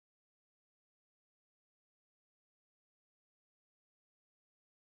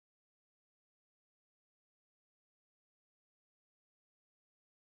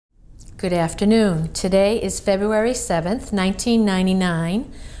Good afternoon. Today is February 7th,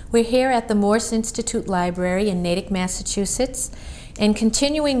 1999. We're here at the Morse Institute Library in Natick, Massachusetts, and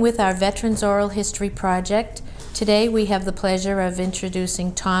continuing with our Veterans Oral History Project, today we have the pleasure of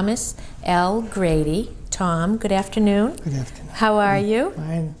introducing Thomas L. Grady. Tom, good afternoon. Good afternoon. How are you?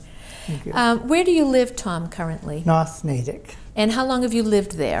 Fine. Thank you. Where do you live, Tom, currently? North Natick. And how long have you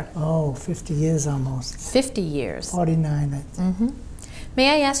lived there? Oh, 50 years almost. 50 years. 49, I think. May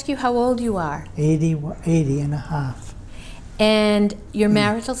I ask you how old you are? 80 and a half. And your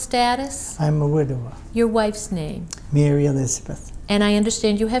marital status? I'm a widower. Your wife's name? Mary Elizabeth. And I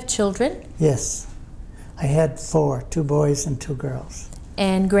understand you have children? Yes. I had 4, 2 boys and 2 girls.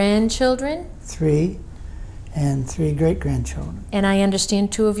 And grandchildren? 3, and 3 great-grandchildren. And I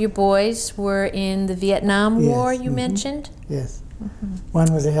understand 2 of your boys were in the Vietnam War, you mentioned? Yes.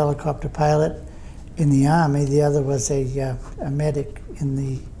 One was a helicopter pilot in the Army, the other was a medic in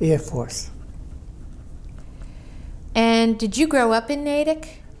the Air Force. And did you grow up in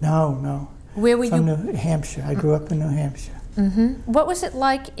Natick? No. Where were From you? New Hampshire. I grew up in New Hampshire. What was it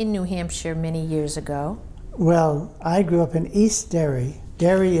like in New Hampshire many years ago? Well, I grew up in East Derry.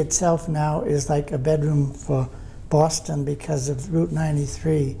 Derry itself now is like a bedroom for Boston because of Route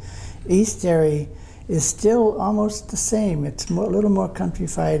 93. East Derry is still almost the same. It's a little more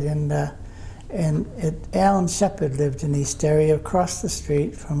countrified, and Alan Shepard lived in East Derry across the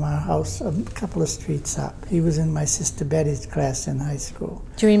street from our house, a couple of streets up. He was in my sister Betty's class in high school.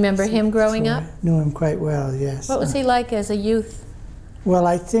 Do you remember him growing up? I knew him quite well, yes. What was he like as a youth? Well,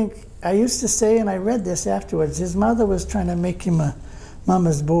 I think, I used to say, and I read this afterwards, his mother was trying to make him a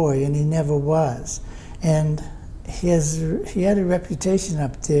mama's boy, and he never was. And he had a reputation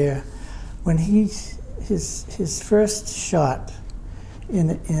up there. When his first shot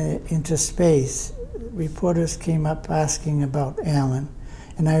into space, reporters came up asking about Alan.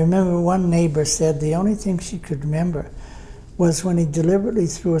 And I remember one neighbor said the only thing she could remember was when he deliberately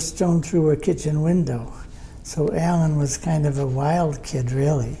threw a stone through her kitchen window. So Alan was kind of a wild kid,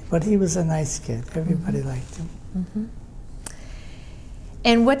 really. But he was a nice kid. Everybody liked him.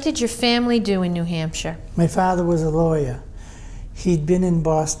 And what did your family do in New Hampshire? My father was a lawyer. He'd been in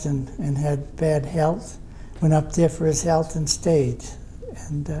Boston and had bad health, went up there for his health and stayed.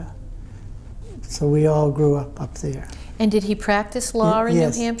 And so we all grew up there. And did he practice law in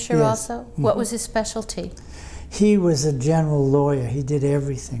Yes, New Hampshire yes. also? What was his specialty? He was a general lawyer. He did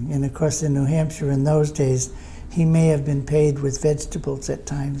everything. And of course in New Hampshire in those days, he may have been paid with vegetables at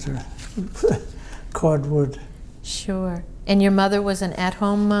times or cordwood. Sure. And your mother was an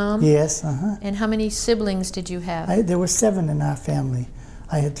at-home mom? Yes, And how many siblings did you have? There were 7 in our family.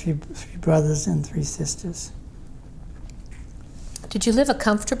 I had 3 brothers and 3 sisters. Did you live a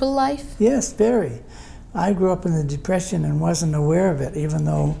comfortable life? Yes, very. I grew up in the Depression and wasn't aware of it, even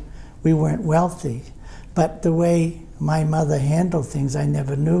though we weren't wealthy. But the way my mother handled things, I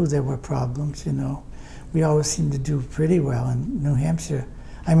never knew there were problems, you know. We always seemed to do pretty well in New Hampshire.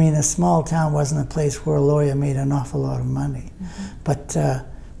 I mean, a small town wasn't a place where a lawyer made an awful lot of money. But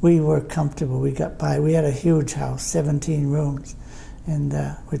we were comfortable. We got by. We had a huge house, 17 rooms, and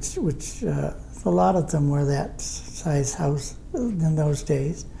which a lot of them were that size house in those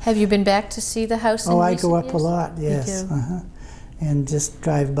days. Have you been back to see the house in I recent go up years? a lot, yes. You do? And just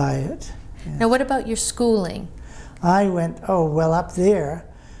drive by it. Yes. Now, what about your schooling? I went, up there,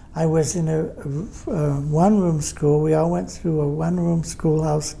 I was in a one-room school. We all went through a one-room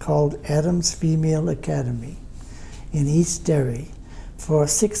schoolhouse called Adams Female Academy in East Derry for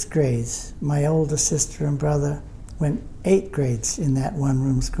 6 grades. My older sister and brother went 8 grades in that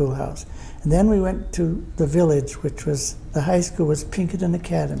one-room schoolhouse. And then we went to the village, which was, the high school was Pinkerton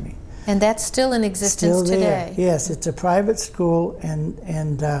Academy. And that's still in existence Still there. today? Yes, it's a private school, and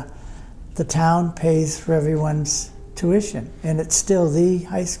the town pays for everyone's tuition. And it's still the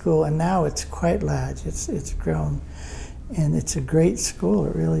high school, and now it's quite large. It's grown. And it's a great school,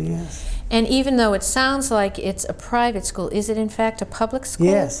 it really is. And even though it sounds like it's a private school, is it in fact a public school?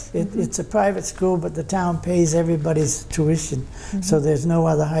 Yes, it's a private school, but the town pays everybody's tuition, so there's no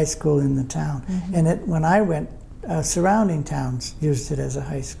other high school in the town. And when I went, surrounding towns used it as a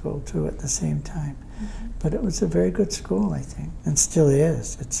high school too at the same time. But it was a very good school, I think, and still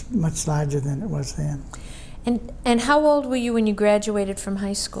is. It's much larger than it was then. And how old were you when you graduated from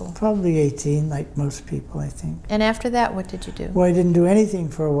high school? Probably 18, like most people, I think. And after that, what did you do? Well, I didn't do anything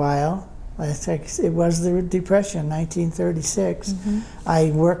for a while. I think it was the Depression, 1936.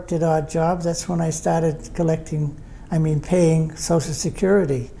 I worked at odd jobs. That's when I started paying Social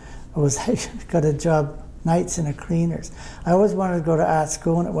Security. I got a job nights in a cleaners. I always wanted to go to art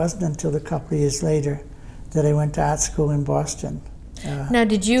school, and it wasn't until a couple of years later that I went to art school in Boston. Now,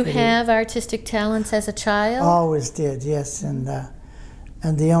 did you have artistic talents as a child? Always did, yes. And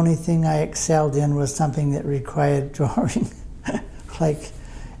the only thing I excelled in was something that required drawing, like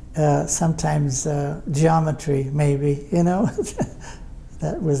sometimes geometry, maybe, you know.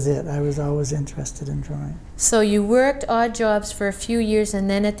 That was it. I was always interested in drawing. So you worked odd jobs for a few years, and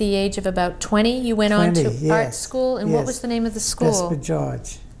then at the age of about 20, you went on to art school. And what was the name of the school? Vesper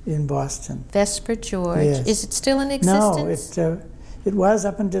George in Boston. Vesper George. Yes. Is it still in existence? No, it was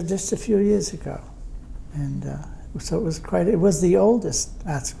up until just a few years ago. And so it was the oldest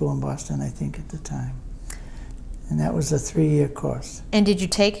art school in Boston, I think, at the time. And that was a 3-year course. And did you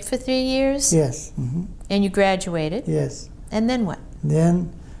take it for 3 years? Yes. Mm-hmm. And you graduated? Yes. And then what?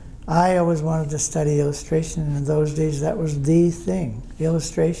 Then I always wanted to study illustration, and in those days that was the thing,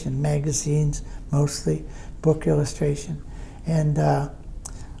 illustration, magazines mostly, book illustration. And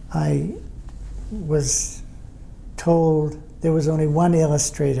I was told there was only one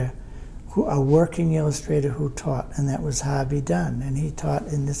illustrator, a working illustrator who taught, and that was Harvey Dunn. And he taught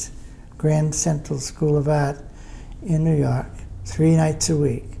in this Grand Central School of Art in New York 3 nights a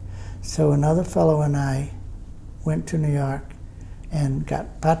week. So another fellow and I went to New York and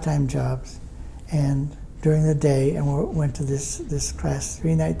got part-time jobs and during the day, and went to this class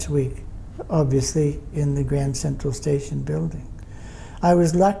 3 nights a week, obviously in the Grand Central Station building. I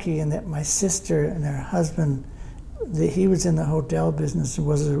was lucky in that my sister and her husband, he was in the hotel business and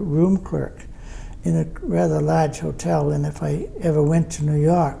was a room clerk in a rather large hotel, and if I ever went to New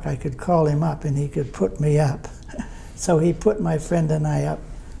York, I could call him up and he could put me up. So he put my friend and I up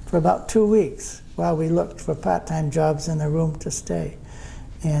for about 2 weeks while we looked for part-time jobs in a room to stay.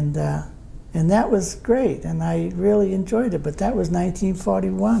 And that was great, and I really enjoyed it, but that was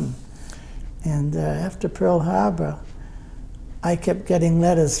 1941. And after Pearl Harbor, I kept getting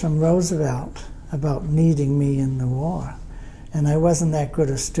letters from Roosevelt about needing me in the war. And I wasn't that good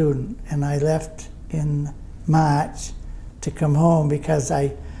a student, and I left in March to come home because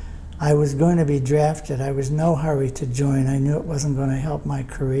I was going to be drafted. I was in no hurry to join. I knew it wasn't going to help my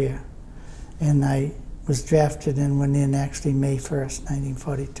career. And I was drafted and went in actually May 1st,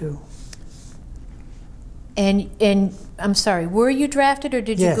 1942. And I'm sorry, were you drafted or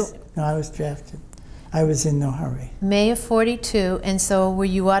did you go? Yes, no, I was drafted. I was in no hurry. May of 42, and so were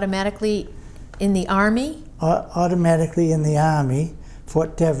you automatically in the Army? Automatically in the Army,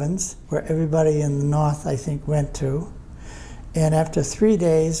 Fort Devens, where everybody in the North, I think, went to. And after 3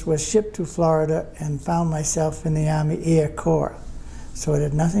 days, was shipped to Florida and found myself in the Army Air Corps. So it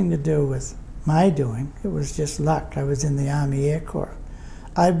had nothing to do with my doing. It was just luck. I was in the Army Air Corps.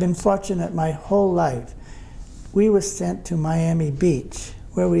 I've been fortunate my whole life. We were sent to Miami Beach,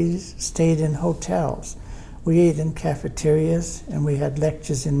 where we stayed in hotels. We ate in cafeterias, and we had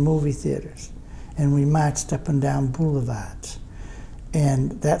lectures in movie theaters. And we marched up and down boulevards.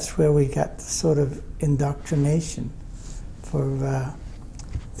 And that's where we got the sort of indoctrination for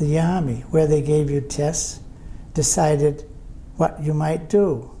the Army, where they gave you tests, decided what you might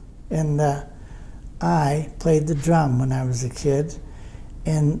do. And I played the drum when I was a kid,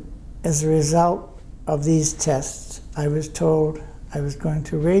 and as a result of these tests, I was told I was going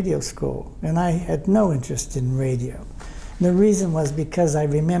to radio school, and I had no interest in radio. And the reason was because I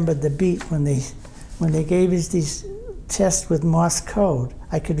remembered the beat when they gave us these tests with Morse code.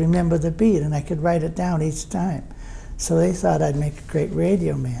 I could remember the beat, and I could write it down each time. So they thought I'd make a great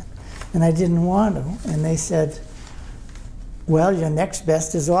radio man, and I didn't want to, and they said, well, your next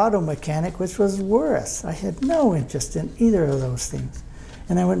best is auto mechanic, which was worse. I had no interest in either of those things.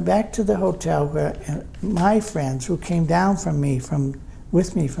 And I went back to the hotel where my friends who came down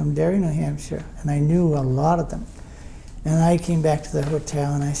with me from Derry, New Hampshire, and I knew a lot of them. And I came back to the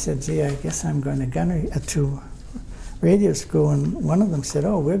hotel and I said, gee, I guess I'm going to radio school. And one of them said,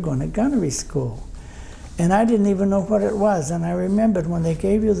 oh, we're going to gunnery school. And I didn't even know what it was. And I remembered when they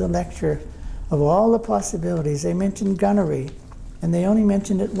gave you the lecture of all the possibilities, they mentioned gunnery, and they only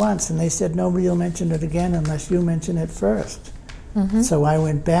mentioned it once, and they said nobody will mention it again unless you mention it first. Mm-hmm. So I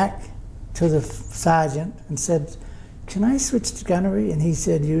went back to the sergeant and said, can I switch to gunnery? And he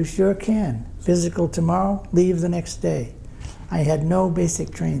said, you sure can. Physical tomorrow, leave the next day. I had no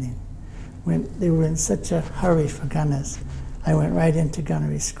basic training. When they were in such a hurry for gunners, I went right into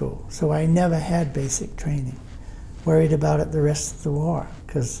gunnery school. So I never had basic training. Worried about it the rest of the war,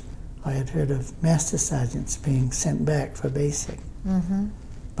 because I had heard of master sergeants being sent back for basic. Mm-hmm.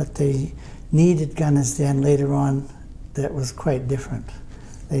 But they needed gunners then. Later on, that was quite different.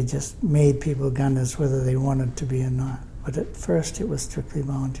 They just made people gunners whether they wanted to be or not. But at first, it was strictly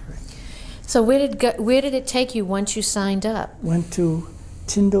voluntary. So where did it take you once you signed up? Went to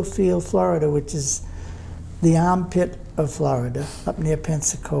Tyndall Field, Florida, which is the armpit of Florida, up near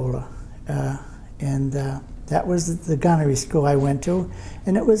Pensacola. And that was the gunnery school I went to,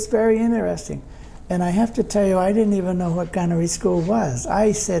 and it was very interesting. And I have to tell you, I didn't even know what gunnery school was.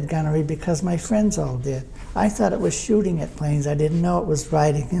 I said gunnery because my friends all did. I thought it was shooting at planes. I didn't know it was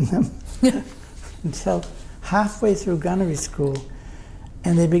riding in them until halfway through gunnery school.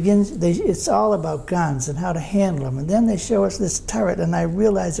 And it's all about guns and how to handle them. And then they show us this turret, and I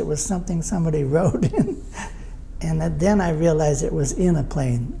realized it was something somebody rode in. And then I realized it was in a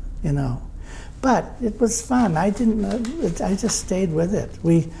plane, you know. But it was fun. I didn't know, I just stayed with it.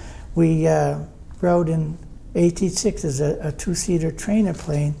 We rode in AT-6 a two-seater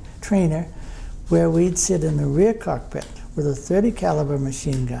trainer, where we'd sit in the rear cockpit with a .30 caliber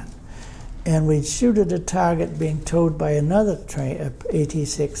machine gun. And we'd shoot at a target being towed by another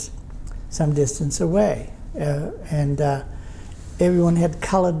AT-6 some distance away. Everyone had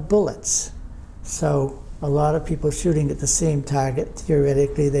colored bullets. So a lot of people shooting at the same target,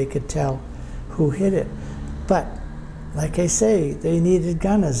 theoretically they could tell who hit it. But like I say, they needed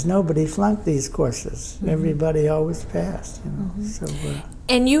gunners. Nobody flunked these courses. Mm-hmm. Everybody always passed, you know. Mm-hmm. So,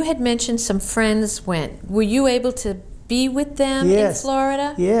 and you had mentioned some friends went. Were you able to be with them in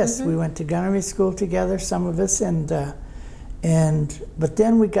Florida? Yes, we went to gunnery school together, some of us, but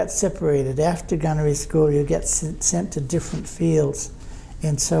then we got separated. After gunnery school, you get sent to different fields.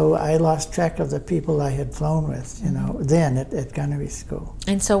 And so I lost track of the people I had flown with, you know, then at gunnery school.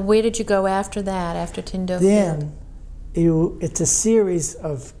 And so where did you go after that, after Tyndall Field? It's a series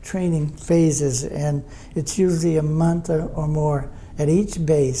of training phases, and it's usually a month or more at each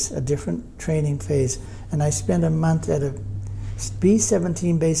base, a different training phase. And I spent a month at a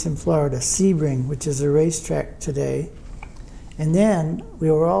B-17 base in Florida, Sebring, which is a racetrack today. And then we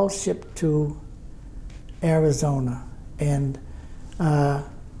were all shipped to Arizona. And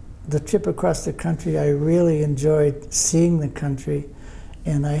the trip across the country, I really enjoyed seeing the country.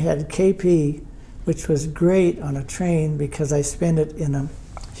 And I had KP, which was great on a train because I spent it in a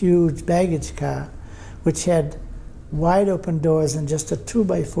huge baggage car, which had wide open doors and just a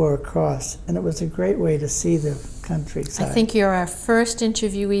 2x4 across, and it was a great way to see the countryside. I think you're our first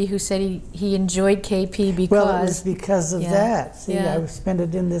interviewee who said he enjoyed KP because... Well, it was because of that. See, I spent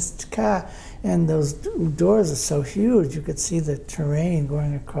it in this car, and those doors are so huge, you could see the terrain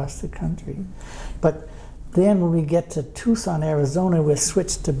going across the country. But then when we get to Tucson, Arizona, we're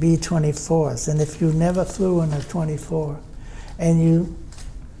switched to B-24s, and if you never flew in a 24, and you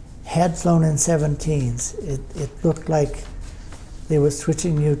had flown in 17s, it looked like they were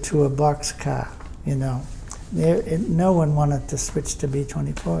switching you to a boxcar, you know. No one wanted to switch to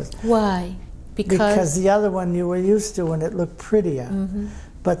B-24s. Why? Because the other one you were used to and it looked prettier. Mm-hmm.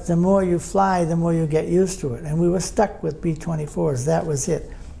 But the more you fly, the more you get used to it. And we were stuck with B-24s, that was it.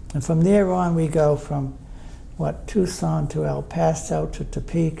 And from there on we go from, Tucson to El Paso to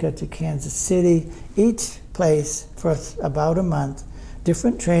Topeka to Kansas City, each place for about a month,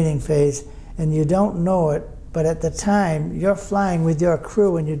 different training phase, and you don't know it, but at the time you're flying with your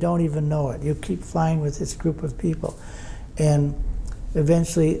crew and you don't even know it. You keep flying with this group of people, and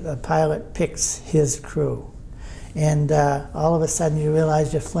eventually the pilot picks his crew, and all of a sudden you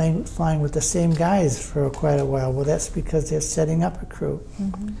realize you're flying with the same guys for quite a while. Well, that's because they're setting up a crew.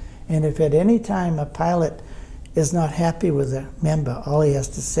 Mm-hmm. And if at any time a pilot is not happy with a member, all he has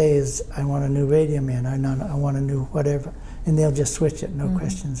to say is, I want a new radio man, I want a new whatever, and they'll just switch it, no mm-hmm.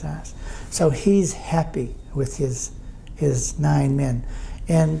 questions asked. So he's happy with his 9 men.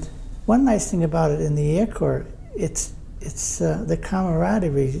 And one nice thing about it in the Air Corps, it's the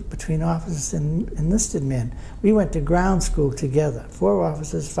camaraderie between officers and enlisted men. We went to ground school together, 4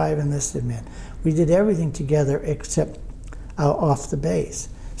 officers, 5 enlisted men. We did everything together except off the base.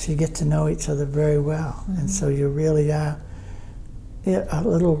 So you get to know each other very well. Mm-hmm. And so you really are a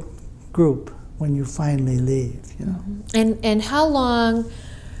little group when you finally leave, you know. Mm-hmm. And how long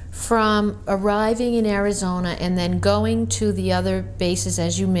from arriving in Arizona and then going to the other bases,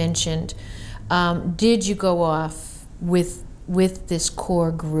 as you mentioned, did you go off with this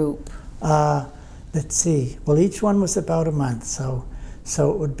core group? Let's see. Well, each one was about a month,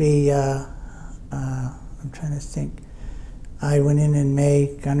 so it would be. I'm trying to think. I went in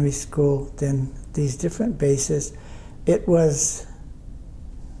May, gunnery school, then these different bases. It was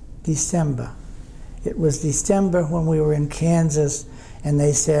December. It was December when we were in Kansas, and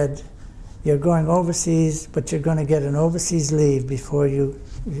they said, you're going overseas, but you're going to get an overseas leave before you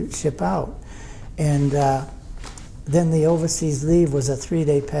ship out. And then the overseas leave was a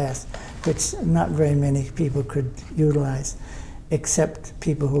 3-day pass, which not very many people could utilize, except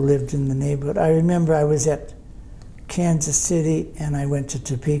people who lived in the neighborhood. I remember I was at Kansas City, and I went to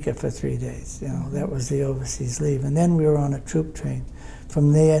Topeka for 3 days. You know, that was the overseas leave. And then we were on a troop train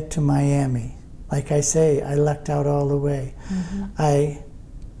from there to Miami. Like I say, I lucked out all the way. I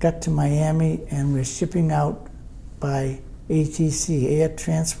got to Miami and we're shipping out by ATC, Air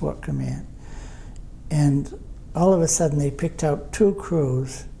Transport Command. And all of a sudden they picked out 2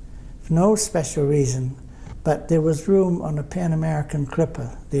 crews for no special reason, but there was room on a Pan American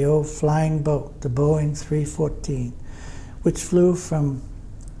Clipper, the old flying boat, the Boeing 314, which flew from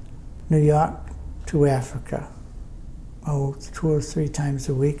New York to Africa, 2 or 3 times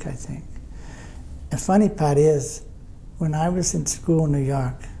a week, I think. The funny part is, when I was in school in New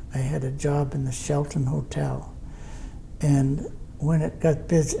York, I had a job in the Shelton Hotel. And when it got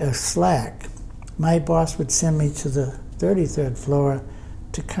busy, slack, my boss would send me to the 33rd floor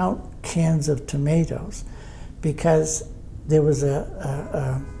to count cans of tomatoes, because there was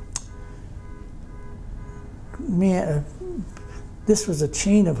this was a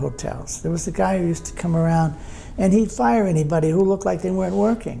chain of hotels. There was a guy who used to come around and he'd fire anybody who looked like they weren't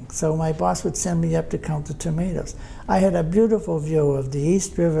working. So my boss would send me up to count the tomatoes. I had a beautiful view of the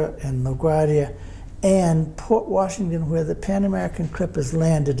East River and LaGuardia and Port Washington, where the Pan American Clippers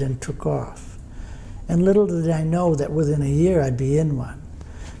landed and took off. And little did I know that within a year I'd be in one,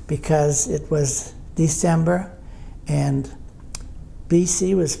 because it was December and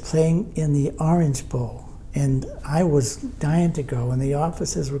BC was playing in the Orange Bowl, and I was dying to go, and the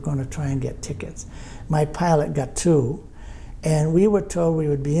officers were going to try and get tickets. My pilot got 2, and we were told we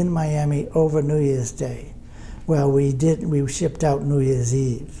would be in Miami over New Year's Day. Well, we did. We shipped out New Year's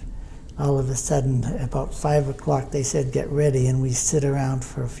Eve. All of a sudden, about 5 o'clock, they said, get ready, and we sit around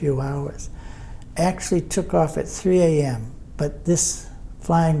for a few hours. Actually took off at 3 a.m., but this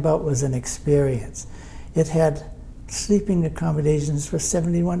flying boat was an experience. It had sleeping accommodations for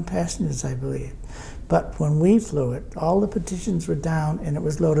 71 passengers, I believe. But when we flew it, all the partitions were down and it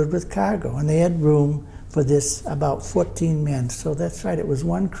was loaded with cargo, and they had room for this about 14 men. So that's right, it was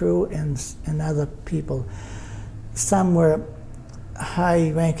 1 crew and other people. Some were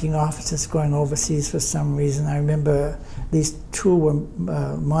high-ranking officers going overseas for some reason. I remember at least 2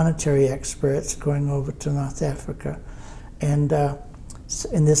 were monetary experts going over to North Africa. And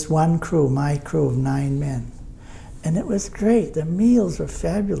in this 1 crew, my crew of 9 men. And it was great. The meals were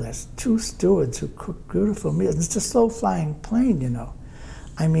fabulous. 2 stewards who cooked beautiful meals. It's a slow-flying plane, you know.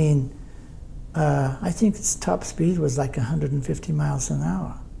 I mean, I think its top speed was like 150 miles an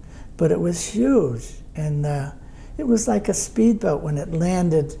hour. But it was huge. And it was like a speedboat. When it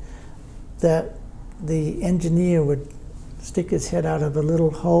landed, the engineer would stick his head out of a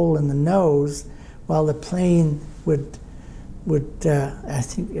little hole in the nose while the plane would I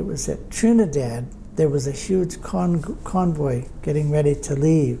think it was at Trinidad, there was a huge convoy getting ready to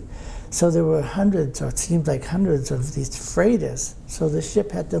leave. So there were hundreds, or it seemed like hundreds, of these freighters. So the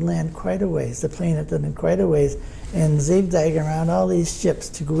ship had to land quite a ways, the plane had to land quite a ways, and zigzag around all these ships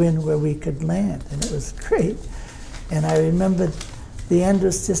to go in where we could land. And it was great. And I remembered the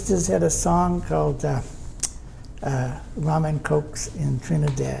Andrews Sisters had a song called Rum and Cokes in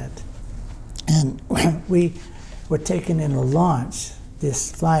Trinidad. And we were taken in a launch.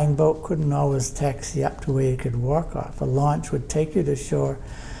 This flying boat couldn't always taxi up to where you could walk off. A launch would take you to shore,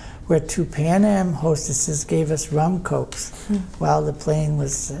 where 2 Pan Am hostesses gave us rum cokes while the plane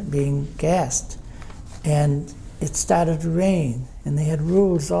was being gassed. And it started to rain, and they had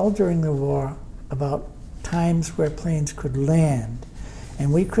rules all during the war about times where planes could land.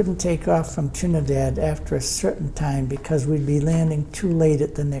 And we couldn't take off from Trinidad after a certain time because we'd be landing too late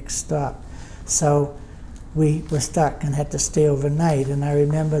at the next stop. So we were stuck and had to stay overnight. And I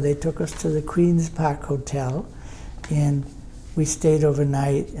remember they took us to the Queen's Park Hotel, and we stayed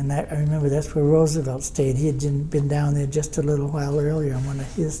overnight. And I remember that's where Roosevelt stayed. He had been down there just a little while earlier on one of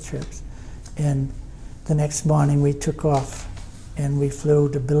his trips. And the next morning we took off and we flew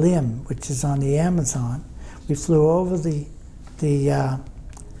to Belém, which is on the Amazon. We flew over the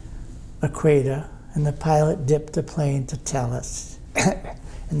equator, and the pilot dipped the plane to tell us.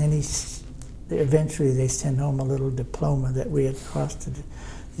 And then eventually they sent home a little diploma that we had crossed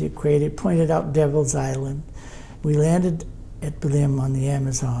the equator. It pointed out Devil's Island. We landed at Belém on the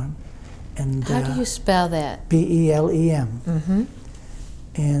Amazon. And how do you spell that? B-E-L-E-M. Mm-hmm.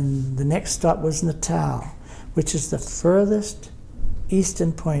 And the next stop was Natal, which is the furthest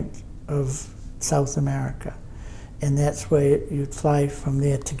eastern point of South America. And that's where you'd fly from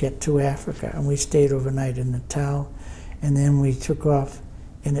there to get to Africa. And we stayed overnight in Natal, and then we took off.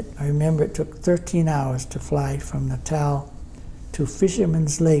 And I remember it took 13 hours to fly from Natal to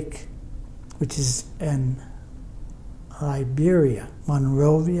Fisherman's Lake, which is in Liberia,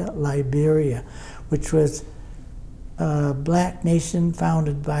 Monrovia, Liberia, which was black nation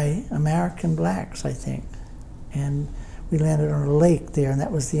founded by American blacks, I think. And we landed on a lake there, and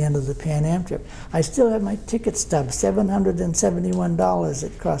that was the end of the Pan Am trip. I still have my ticket stub, $771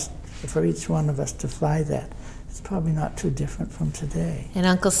 it cost for each one of us to fly that. It's probably not too different from today. And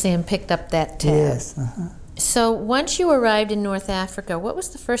Uncle Sam picked up that tab. Yes. So once you arrived in North Africa, what was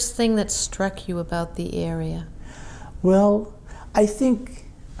the first thing that struck you about the area? Well, I think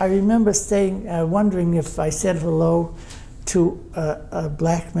I remember saying, wondering if I said hello to a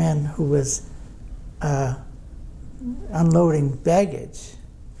black man who was unloading baggage.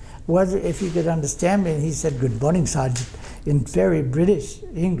 Was if he could understand me, and he said, "Good morning, Sergeant," in very British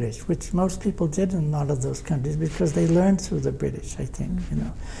English, which most people did in a lot of those countries because they learned through the British, I think. You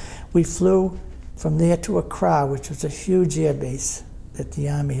know, we flew from there to Accra, which was a huge air base that the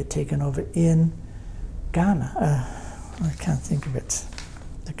Army had taken over in Ghana. I can't think of it,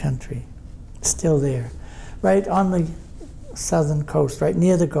 the country. Still there, right on the southern coast, right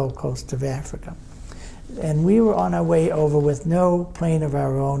near the Gold Coast of Africa. And we were on our way over with no plane of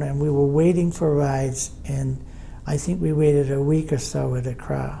our own, and we were waiting for rides, and I think we waited a week or so at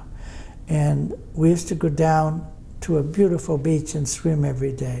Accra. And we used to go down to a beautiful beach and swim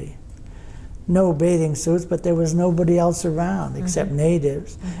every day. No bathing suits, but there was nobody else around except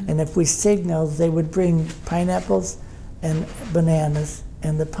natives. And if we signaled, they would bring pineapples and bananas,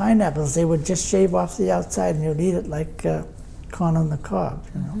 and the pineapples, they would just shave off the outside, and you'd eat it like corn on the cob,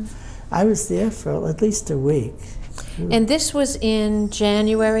 you know. I was there for at least a week. And this was in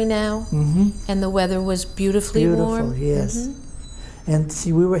January now, and the weather was beautifully warm? Beautiful, yes. And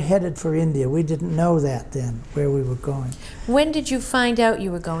see, we were headed for India. We didn't know that then, where we were going. When did you find out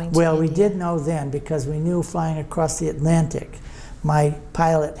you were going to Well, India? we did know then because we knew flying across the Atlantic. My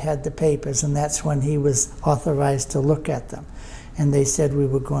pilot had the papers, and that's when he was authorized to look at them. And they said we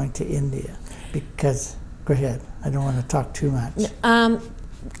were going to India because, go ahead, I don't want to talk too much.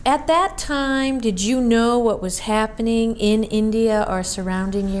 At that time, did you know what was happening in India or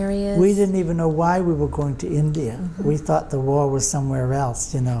surrounding areas? We didn't even know why we were going to India. We thought the war was somewhere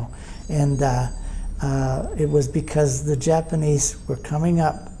else, you know. And it was because the Japanese were coming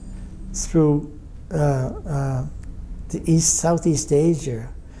up through the Southeast Asia,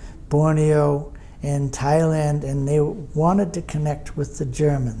 Borneo and Thailand, and they wanted to connect with the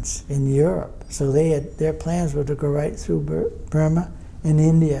Germans in Europe. So their plans were to go right through Burma and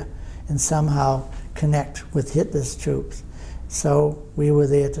India and somehow connect with Hitler's troops. So we were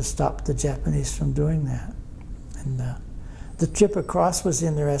there to stop the Japanese from doing that. And the trip across was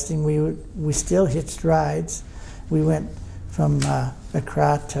interesting. We still hitched rides. We went from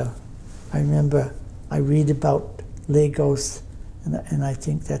Accra to, I remember I read about Lagos, and I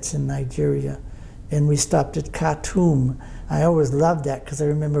think that's in Nigeria. And we stopped at Khartoum. I always loved that because I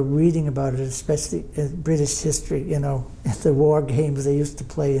remember reading about it, especially in British history, you know, the war games they used to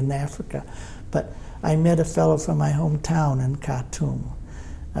play in Africa. But I met a fellow from my hometown in Khartoum.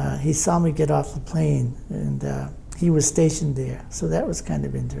 He saw me get off the plane, and he was stationed there. So that was kind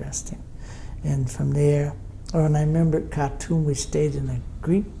of interesting. And from there, and I remember at Khartoum we stayed in a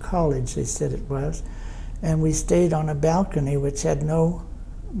Greek college, they said it was, and we stayed on a balcony which had no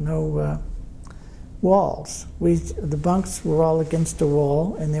walls. The bunks were all against a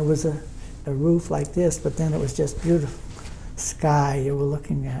wall, and there was a roof like this, but then it was just beautiful sky you were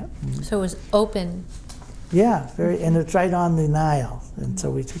looking at. So it was open. Yeah, and it's right on the Nile. And so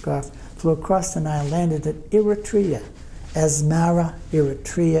we took off, flew across the Nile, landed at Eritrea, Asmara,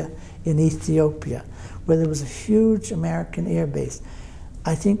 Eritrea, in Ethiopia, where there was a huge American air base.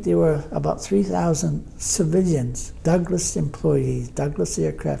 I think there were about 3,000 civilians, Douglas employees, Douglas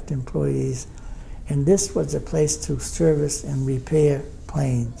aircraft employees, and this was a place to service and repair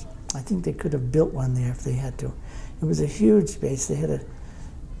planes. I think they could have built one there if they had to. It was a huge base. They had a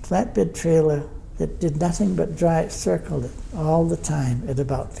flatbed trailer that did nothing but circled it all the time at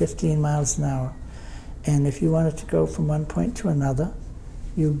about 15 miles an hour. And if you wanted to go from one point to another,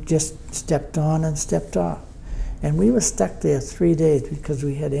 you just stepped on and stepped off. And we were stuck there 3 days because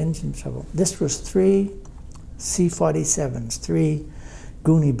we had engine trouble. This was 3 C-47s, 3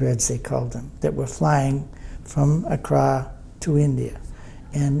 Goonie birds, they called them, that were flying from Accra to India.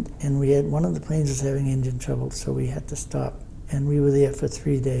 And we had, one of the planes was having engine trouble, so we had to stop. And we were there for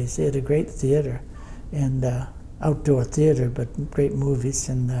 3 days. They had a great theater, and outdoor theater, but great movies,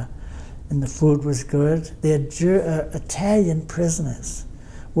 and the food was good. They had Italian prisoners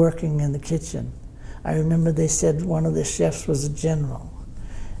working in the kitchen. I remember they said one of the chefs was a general.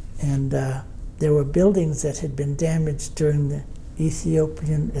 And there were buildings that had been damaged during the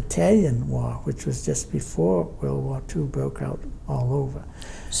Ethiopian-Italian War, which was just before World War II broke out. all over.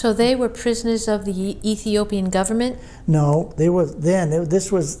 So they were prisoners of the Ethiopian government? No, they were then.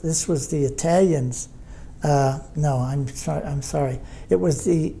 This was the Italians. No, I'm sorry. It was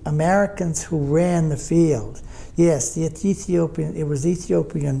the Americans who ran the field. Yes, it was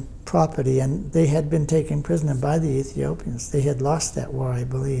Ethiopian property, and they had been taken prisoner by the Ethiopians. They had lost that war, I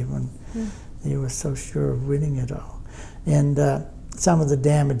believe, when they were so sure of winning it all. And some of the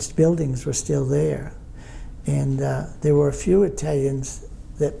damaged buildings were still there. And there were a few Italians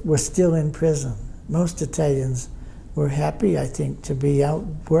that were still in prison. Most Italians were happy, I think, to be out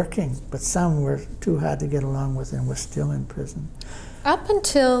working, but some were too hard to get along with and were still in prison. Up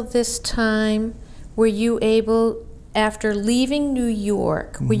until this time, were you able, after leaving New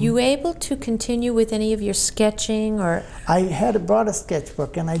York, were you able to continue with any of your sketching? Or I had brought a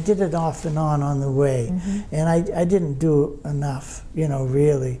sketchbook, and I did it off and on the way. And I didn't do enough,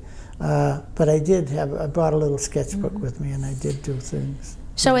 really. But I brought a little sketchbook with me, and I did do things.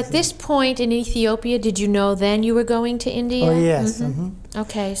 So at this point in Ethiopia, did you know then you were going to India? Oh, yes.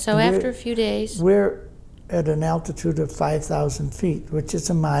 Okay, so after a few days. We're at an altitude of 5,000 feet, which is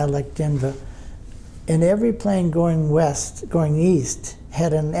a mile like Denver. And every plane going east,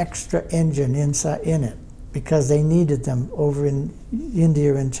 had an extra engine in it because they needed them over in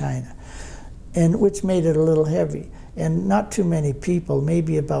India and China, and which made it a little heavy. And not too many people,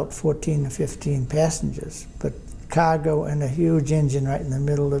 maybe about 14 or 15 passengers, but cargo and a huge engine right in the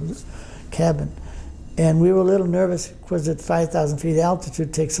middle of the cabin. And we were a little nervous because at 5,000 feet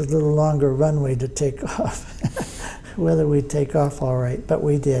altitude takes a little longer runway to take off, whether we'd take off all right, but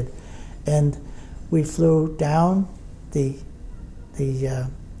we did. And we flew down the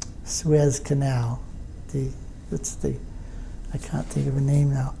Suez Canal. I can't think of a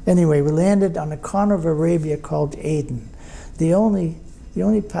name now. Anyway, we landed on a corner of Arabia called Aden. The only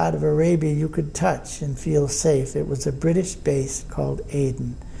part of Arabia you could touch and feel safe. It was a British base called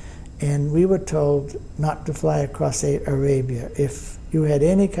Aden. And we were told not to fly across Arabia. If you had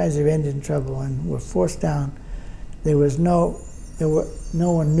any kinds of engine trouble and were forced down, no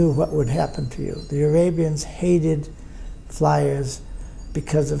one knew what would happen to you. The Arabians hated flyers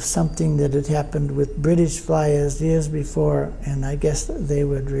because of something that had happened with British flyers years before, and I guess they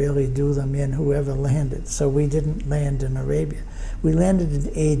would really do them in whoever landed. So we didn't land in Arabia. We landed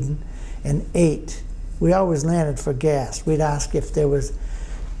in Aden and ate. We always landed for gas. We'd ask if there was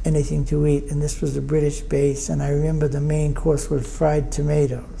anything to eat, and this was a British base, and I remember the main course was fried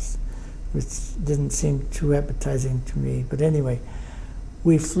tomatoes, which didn't seem too appetizing to me. But anyway,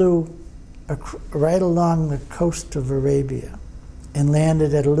 we flew right along the coast of Arabia and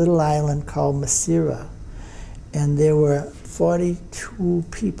landed at a little island called Masira. And there were 42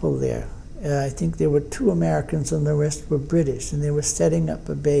 people there. I think there were 2 Americans and the rest were British, and they were setting up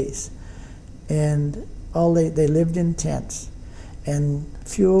a base. And they lived in tents. And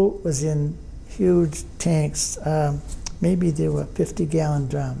fuel was in huge tanks. Maybe there were 50-gallon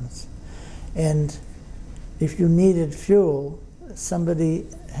drums. And if you needed fuel,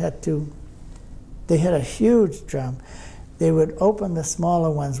 they had a huge drum. They would open the smaller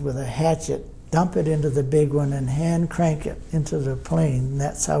ones with a hatchet, dump it into the big one, and hand crank it into the plane. And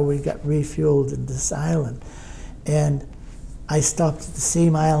that's how we got refueled in this island. And I stopped at the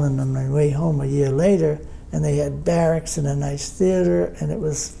same island on my way home a year later, and they had barracks and a nice theater, and it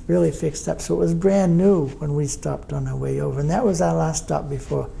was really fixed up. So it was brand new when we stopped on our way over. And that was our last stop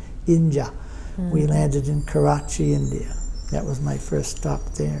before India. We landed in Karachi, India. That was my first stop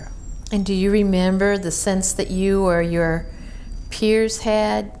there. And do you remember the sense that you or your peers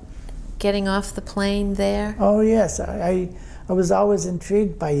had getting off the plane there? Oh yes, I was always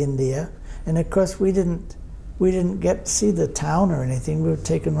intrigued by India, and of course we didn't get to see the town or anything. We were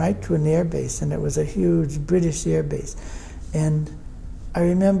taken right to an air base, and it was a huge British air base. And I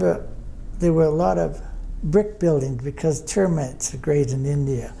remember there were a lot of brick buildings because termites are great in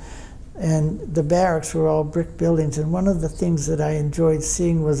India. And the barracks were all brick buildings, and one of the things that I enjoyed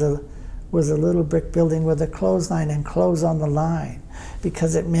seeing was a little brick building with a clothesline and clothes on the line,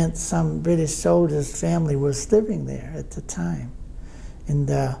 because it meant some British soldier's family was living there at the time. And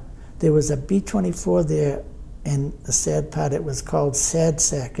there was a B-24 there, and the sad part, it was called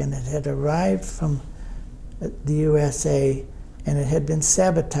Sadsack, and it had arrived from the USA, and it had been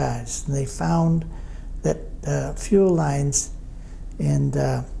sabotaged. And they found that fuel lines and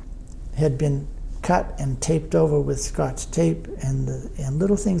had been cut and taped over with Scotch tape and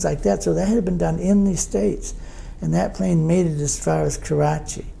little things like that. So that had been done in the States. And that plane made it as far as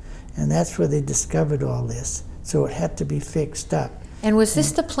Karachi. And that's where they discovered all this. So it had to be fixed up. And was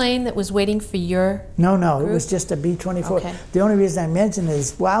this the plane that was waiting for your No, group? It was just a B-24. Okay. The only reason I mention it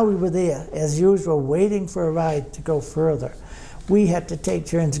is while we were there, as usual, waiting for a ride to go further, we had to take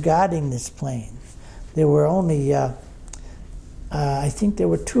turns guarding this plane. There were only, I think there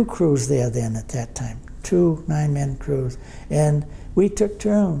were 2 crews there then at that time, 2 9-man crews. And we took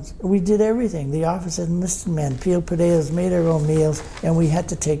turns. We did everything. The officers and enlisted men peeled potatoes, made our own meals, and we had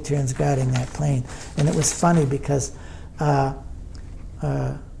to take turns guarding that plane. And it was funny because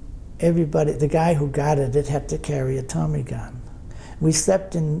everybody, the guy who guarded it had to carry a Tommy gun. We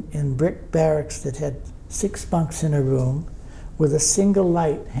slept in brick barracks that had 6 bunks in a room with a single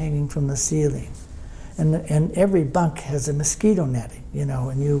light hanging from the ceiling. And every bunk has a mosquito netting, you know,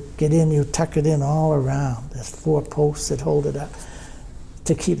 and you get in, you tuck it in all around. There's 4 posts that hold it up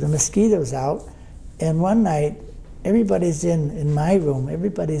to keep the mosquitoes out. And one night, everybody's in my room,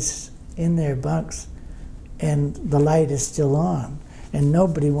 everybody's in their bunks, and the light is still on. And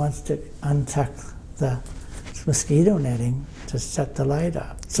nobody wants to untuck the mosquito netting to shut the light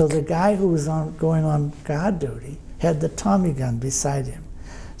off. So the guy who was going on guard duty had the Tommy gun beside him.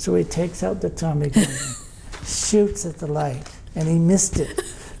 So he takes out the Tommy gun and shoots at the light, and he missed it.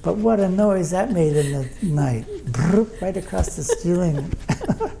 But what a noise that made in the night. Right across the ceiling.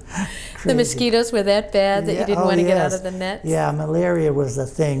 The mosquitoes were that bad that you didn't want to get out of the net? Yeah, malaria was the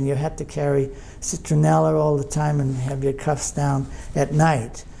thing. You had to carry citronella all the time and have your cuffs down at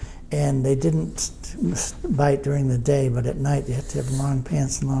night. And they didn't bite during the day, but at night you had to have long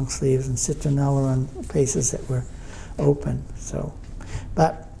pants and long sleeves and citronella on places that were open. So,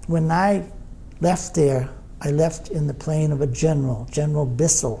 but when I left there, I left in the plane of a general, General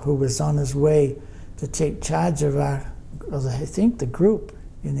Bissell, who was on his way to take charge of I think, the group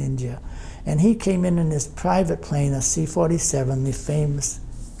in India. And he came in his private plane, a C-47, the famous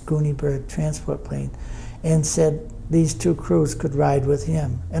Goonie Bird transport plane, and said these 2 crews could ride with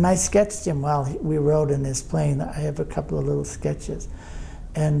him. And I sketched him while we rode in his plane. I have a couple of little sketches.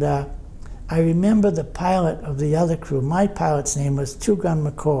 And I remember the pilot of the other crew. My pilot's name was Two Gun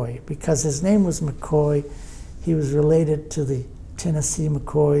McCoy. Because his name was McCoy, he was related to the Tennessee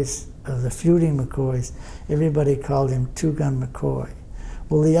McCoys, the feuding McCoys. Everybody called him Two Gun McCoy.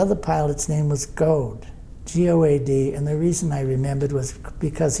 Well, the other pilot's name was Goad, G-O-A-D, and the reason I remembered was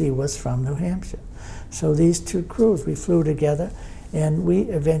because he was from New Hampshire. So these 2 crews, we flew together, and we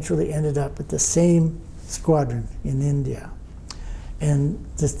eventually ended up at the same squadron in India. And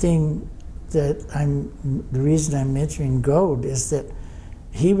the thing that the reason I'm mentioning Goad is that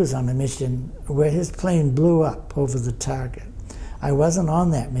he was on a mission where his plane blew up over the target. I wasn't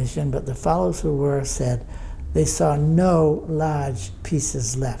on that mission, but the fellows who were said they saw no large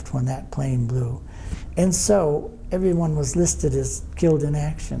pieces left when that plane blew. And so everyone was listed as killed in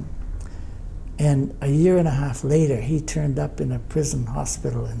action. And a year and a half later, he turned up in a prison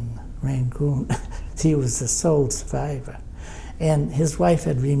hospital in Rangoon. He was the sole survivor. And his wife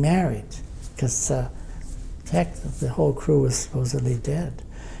had remarried, because the whole crew was supposedly dead.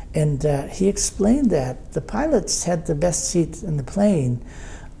 And he explained that the pilots had the best seat in the plane.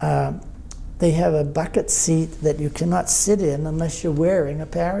 They have a bucket seat that you cannot sit in unless you're wearing a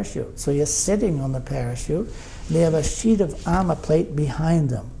parachute. So you're sitting on the parachute. They have a sheet of armor plate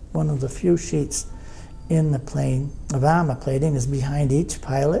behind them. One of the few sheets in the plane of armor plating is behind each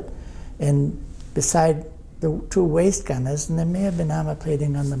pilot, and beside the 2 waist gunners, and there may have been armor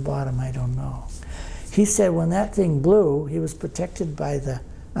plating on the bottom, I don't know. He said when that thing blew, he was protected by the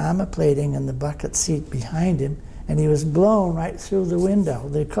armor plating and the bucket seat behind him, and he was blown right through the window,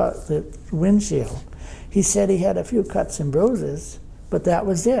 the windshield. He said he had a few cuts and bruises, but that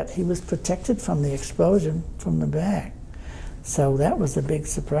was it. He was protected from the explosion from the back. So that was a big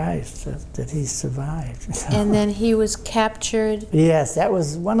surprise that he survived. And then he was captured? Yes, that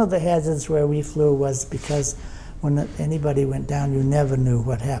was one of the hazards where we flew, was because when anybody went down, you never knew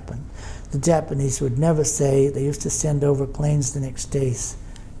what happened. The Japanese would never say. They used to send over planes the next day,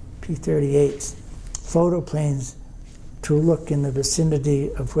 P-38s, photo planes, to look in the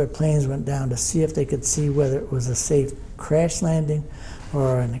vicinity of where planes went down to see if they could see whether it was a safe crash landing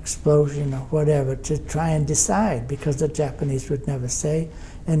or an explosion or whatever, to try and decide, because the Japanese would never say,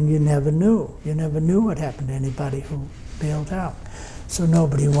 and you never knew. You never knew what happened to anybody who bailed out. So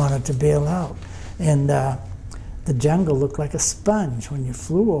nobody wanted to bail out. And the jungle looked like a sponge when you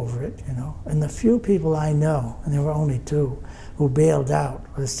flew over it, you know. And the few people I know, and there were only 2, who bailed out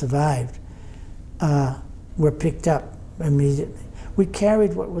or survived, were picked up immediately. We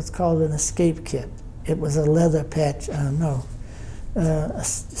carried what was called an escape kit. It was a leather patch, a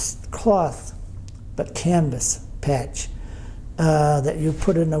cloth, but canvas patch that you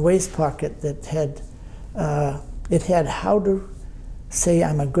put in a waist pocket that had, it had how to say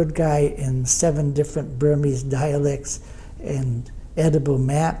I'm a good guy in 7 different Burmese dialects and edible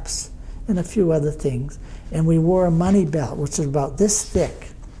maps. and a few other things. And we wore a money belt, which was about this thick,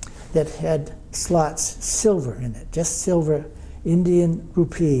 that had slots silver in it, just silver Indian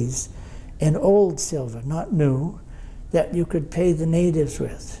rupees, and old silver, not new, that you could pay the natives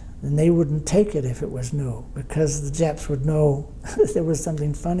with. And they wouldn't take it if it was new, because the Japs would know there was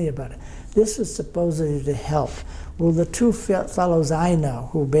something funny about it. This was supposedly to help. Well, the two fellows I know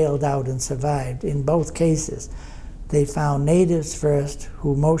who bailed out and survived, in both cases, they found natives first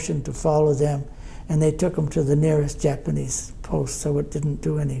who motioned to follow them, and they took them to the nearest Japanese post, so it didn't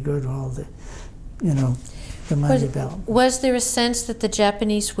do any good, all the, you know, the money belt. Was there a sense that the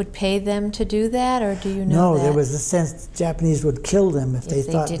Japanese would pay them to do that, or do you know No, that? there was a sense the Japanese would kill them if they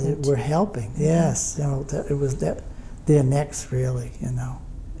thought they were helping. Mm-hmm. Yes, you know, it was their necks, really, you know.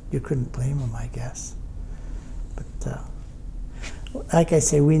 You couldn't blame them, I guess. But like I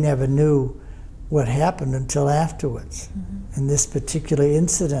say, we never knew what happened until afterwards. Mm-hmm. In this particular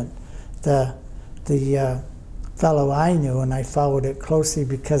incident, the fellow I knew, and I followed it closely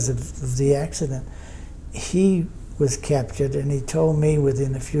because of the accident, he was captured, and he told me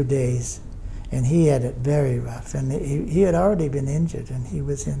within a few days, and he had it very rough. And he had already been injured, and he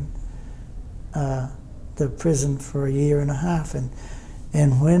was in the prison for a year and a half.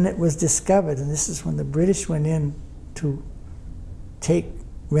 And when it was discovered, and this is when the British went in to take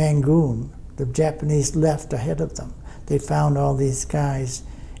Rangoon, the Japanese left ahead of them. They found all these guys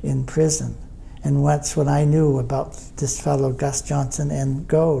in prison. And that's what I knew about this fellow, Gus Johnson, and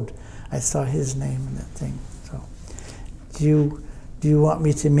Goad. I saw his name in that thing. So, do you want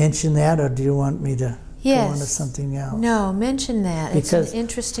me to mention that, or do you want me to go on to something else? No, mention that. Because it's an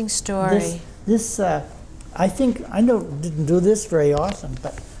interesting story. This I think, I didn't do this very often,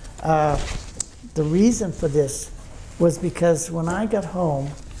 but the reason for this was because when I got home,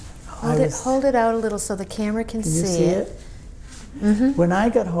 Hold it out a little so the camera can see you see it? Mm-hmm. When I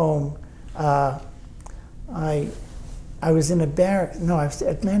got home, I was in a barrack. No, I was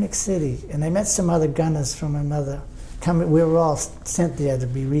at Atlantic City, and I met some other gunners from another. We were all sent there to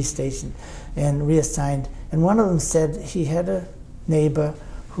be restationed and reassigned. And one of them said he had a neighbor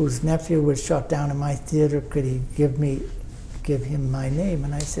whose nephew was shot down in my theater. Could he give him my name?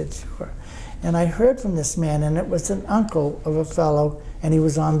 And I said, sure. And I heard from this man, and it was an uncle of a fellow, and he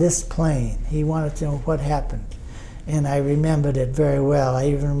was on this plane. He wanted to know what happened. And I remembered it very well. I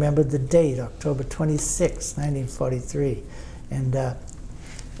even remembered the date, October 26, 1943. And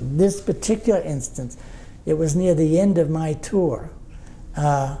this particular instance, it was near the end of my tour.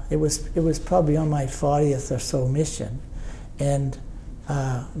 It was probably on my 40th or so mission. And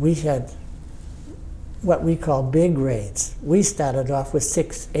we had what we call big raids. We started off with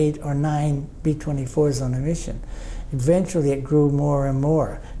 6, 8, or 9 B-24s on a mission. Eventually it grew more and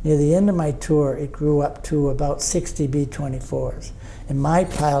more. Near the end of my tour, it grew up to about 60 B-24s. And my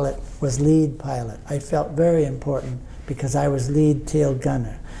pilot was lead pilot. I felt very important because I was lead tail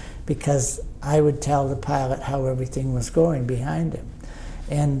gunner, because I would tell the pilot how everything was going behind him.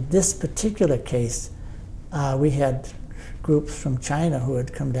 And this particular case, we had groups from China who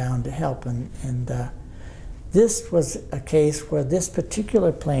had come down to help, and this was a case where this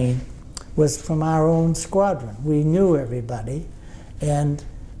particular plane was from our own squadron. We knew everybody, and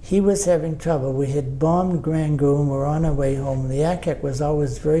he was having trouble. We had bombed Rangoon, we're on our way home. The ack was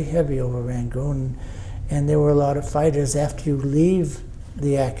always very heavy over Rangoon, and there were a lot of fighters. After you leave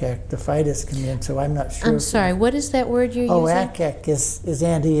the ack, the fighters come in, so I'm not sure. I'm sorry, what is that word you're using? Oh, ack is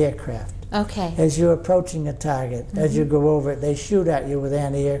anti-aircraft. Okay. As you're approaching a target, as you go over it, they shoot at you with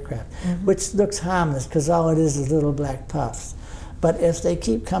anti-aircraft, which looks harmless because all it is little black puffs. But if they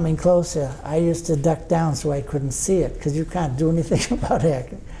keep coming closer, I used to duck down so I couldn't see it, because you can't do anything about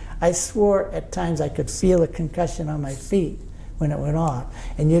it. I swore at times I could feel a concussion on my feet when it went off.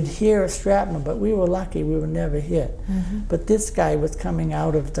 And you'd hear a shrapnel, but we were lucky, we were never hit. But this guy was coming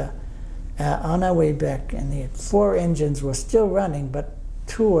out of the, on our way back, and the 4 engines were still running, but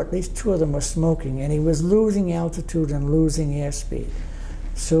at least two of them were smoking, and he was losing altitude and losing airspeed.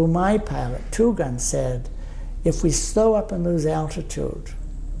 So my pilot, Two-Gun, said, if we slow up and lose altitude,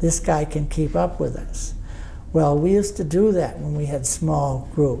 this guy can keep up with us. Well, we used to do that when we had small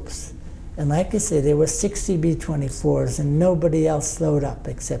groups. And like I say, there were 60 B-24s, and nobody else slowed up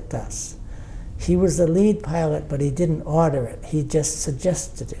except us. He was the lead pilot, but he didn't order it. He just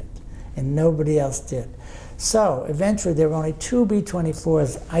suggested it, and nobody else did. So eventually there were only 2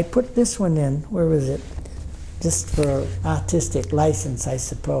 B-24s. I put this one in, where was it? Just for artistic license, I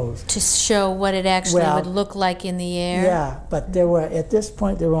suppose. To show what it actually would look like in the air? Yeah, but there were, at this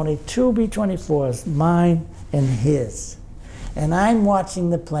point, there were only 2 B-24s, mine and his. And I'm watching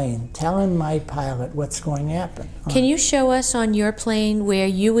the plane, telling my pilot what's going to happen. Can you show us on your plane where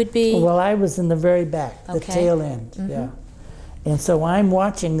you would be? Well, I was in the very back, the Okay. tail end, yeah. And so I'm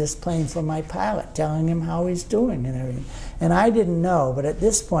watching this plane for my pilot, telling him how he's doing and everything. And I didn't know, but at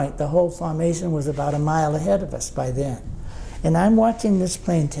this point, the whole formation was about a mile ahead of us by then. And I'm watching this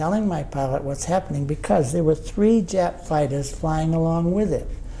plane, telling my pilot what's happening, because there were 3 Jap fighters flying along with it.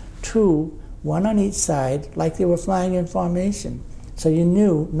 2, one on each side, like they were flying in formation. So you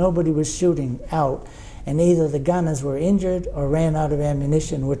knew nobody was shooting out, and either the gunners were injured or ran out of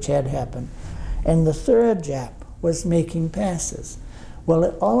ammunition, which had happened. And the 3rd Jap was making passes.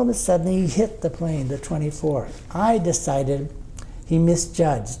 Well, all of a sudden he hit the plane, the 24. I decided he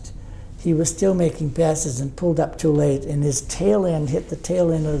misjudged. He was still making passes and pulled up too late, and his tail end hit the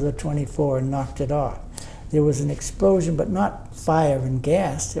tail end of the 24 and knocked it off. There was an explosion, but not fire and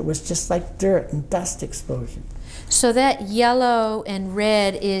gas. It was just like dirt and dust explosion. So that yellow and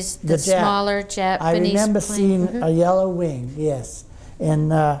red is the smaller Japanese I remember plane. seeing a yellow wing, yes.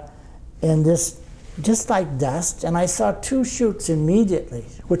 And this, just like dust, and I saw 2 chutes immediately,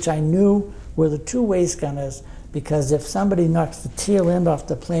 which I knew were the 2 waist gunners, because if somebody knocks the tail end off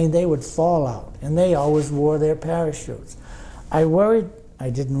the plane, they would fall out, and they always wore their parachutes. I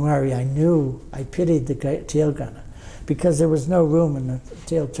didn't worry, I knew, I pitied the tail gunner, because there was no room in the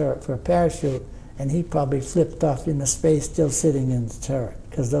tail turret for a parachute, and he probably flipped off into space still sitting in the turret,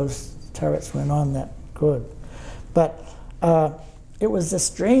 because those turrets went on that good. But it was a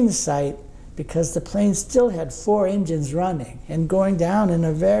strange sight, because the plane still had 4 engines running and going down in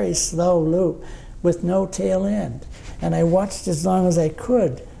a very slow loop with no tail end. And I watched as long as I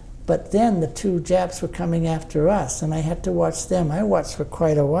could, but then the 2 Japs were coming after us, and I had to watch them. I watched for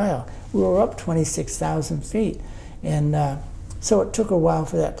quite a while. We were up 26,000 feet, and so it took a while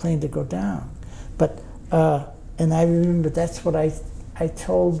for that plane to go down. But, and I remember that's what I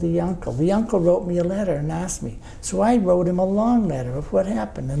told the uncle. The uncle wrote me a letter and asked me. So I wrote him a long letter of what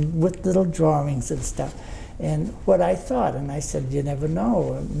happened, and with little drawings and stuff, and what I thought. And I said, you never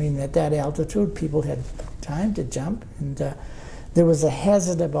know. I mean, at that altitude, people had time to jump. And there was a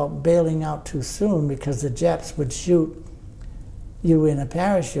hazard about bailing out too soon, because the Japs would shoot you in a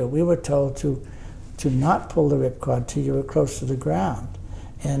parachute. We were told to not pull the ripcord till you were close to the ground.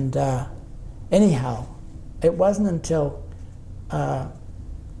 And anyhow, it wasn't until a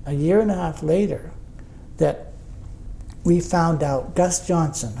year and a half later that we found out Gus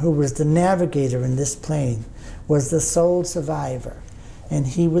Johnson, who was the navigator in this plane, was the sole survivor. And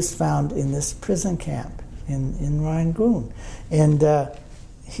he was found in this prison camp in Rangoon. And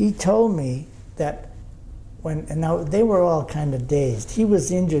he told me that and now they were all kind of dazed. He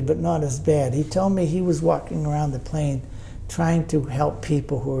was injured, but not as bad. He told me he was walking around the plane trying to help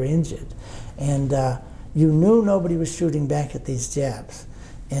people who were injured. And you knew nobody was shooting back at these Japs.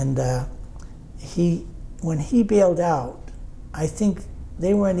 And when he bailed out, I think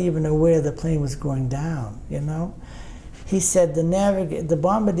they weren't even aware the plane was going down, you know? He said the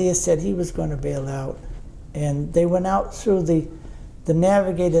bombardier said he was going to bail out, and they went out through the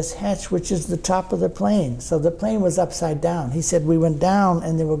navigator's hatch, which is the top of the plane. So the plane was upside down. He said we went down,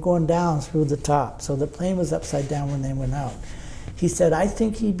 and they were going down through the top. So the plane was upside down when they went out. He said, I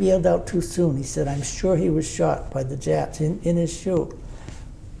think he bailed out too soon. He said, I'm sure he was shot by the Japs in his chute.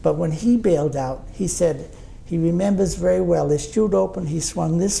 But when he bailed out, he said he remembers very well. His chute opened, he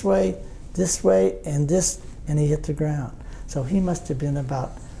swung this way, and this, and he hit the ground. So he must have been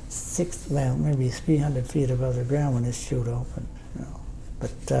about maybe 300 feet above the ground when his chute opened. You know.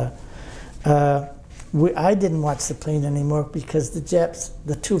 But I didn't watch the plane anymore, because the Japs,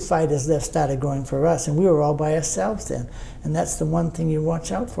 the 2 fighters left, started going for us, and we were all by ourselves then. And that's the one thing you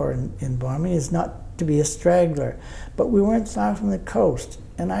watch out for in bombing, is not to be a straggler. But we weren't far from the coast,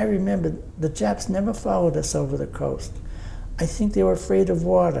 and I remember the Japs never followed us over the coast. I think they were afraid of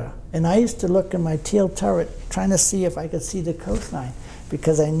water. And I used to look in my tail turret trying to see if I could see the coastline,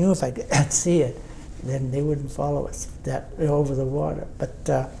 because I knew if I could see it, then they wouldn't follow us over the water.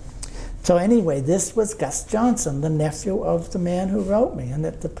 But so anyway, this was Gus Johnson, the nephew of the man who wrote me, and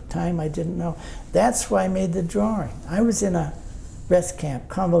at the time I didn't know. That's why I made the drawing. I was in a rest camp,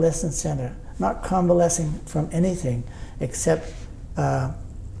 convalescent center, not convalescing from anything except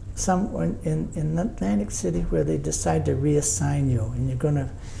somewhere in Atlantic City, where they decide to reassign you, and you're going to.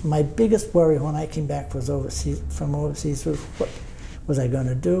 My biggest worry when I came back from overseas was what was I going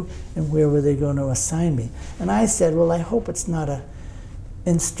to do, and where were they going to assign me? And I said, well, I hope it's not a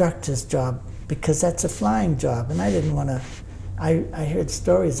instructor's job, because that's a flying job, and I didn't want to. I heard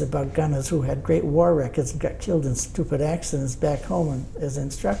stories about gunners who had great war records and got killed in stupid accidents back home as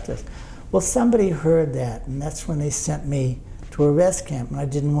instructors. Well, somebody heard that, and that's when they sent me to a rest camp, and I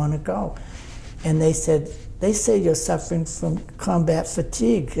didn't want to go. And they said, they say you're suffering from combat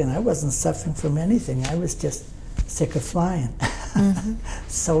fatigue, and I wasn't suffering from anything. I was just sick of flying. Mm-hmm.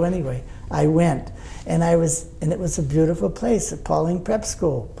 So anyway, I went, and it was a beautiful place, at Pauling Prep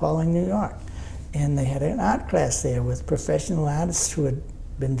School, Pauling, New York. And they had an art class there with professional artists who had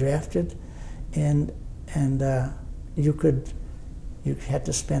been drafted, and you had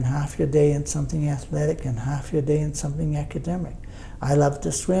to spend half your day in something athletic and half your day in something academic. I loved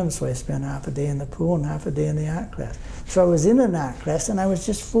to swim, so I spent half a day in the pool and half a day in the art class. So I was in an art class, and I was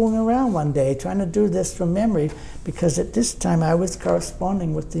just fooling around one day, trying to do this from memory, because at this time I was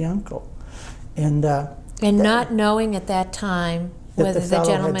corresponding with the uncle. And not knowing at that time whether the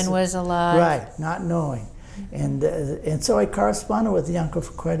gentleman was alive. Right, not knowing. And so I corresponded with the uncle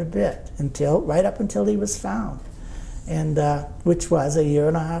for quite a bit, right up until he was found, and which was a year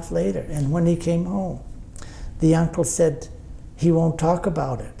and a half later. And when he came home, the uncle said he won't talk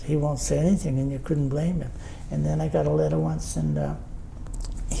about it. He won't say anything, and you couldn't blame him. And then I got a letter once, and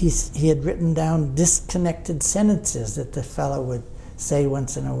he had written down disconnected sentences that the fellow would say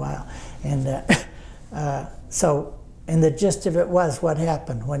once in a while. And and the gist of it was what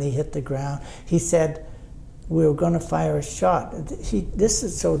happened when he hit the ground. He said, we were going to fire a shot. This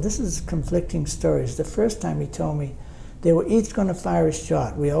is conflicting stories. The first time he told me they were each going to fire a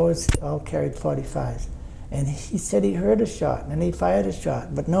shot. We always all carried .45s. And he said he heard a shot, and he fired a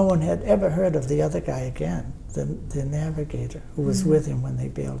shot, but no one had ever heard of the other guy again, the navigator who was with him when they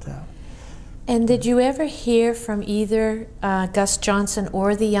bailed out. And did you ever hear from either Gus Johnson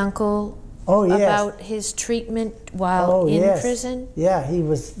or the uncle about his treatment while in prison? Yeah, he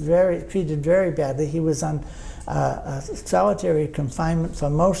was treated very badly. He was on solitary confinement for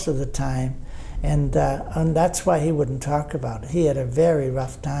most of the time, and that's why he wouldn't talk about it. He had a very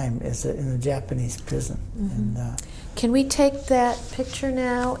rough time in a Japanese prison. Mm-hmm. And, can we take that picture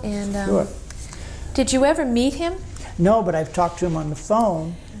now? And sure. Did you ever meet him? No, but I've talked to him on the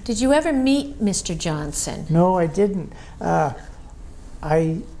phone. Did you ever meet Mr. Johnson? No, I didn't.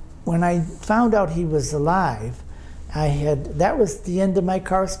 When I found out he was alive, that was the end of my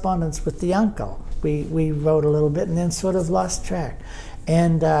correspondence with the uncle. We wrote a little bit and then sort of lost track.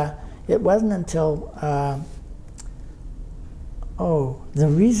 And it wasn't until, the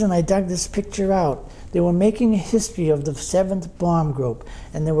reason I dug this picture out, they were making a history of the 7th Bomb Group,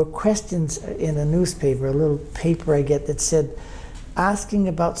 and there were questions in a newspaper, a little paper I get, that said, asking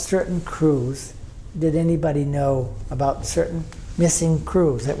about certain crews. Did anybody know about certain missing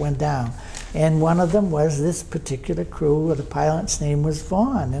crews that went down? And one of them was this particular crew where the pilot's name was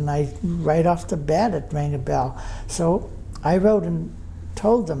Vaughn, and right off the bat it rang a bell. So I wrote and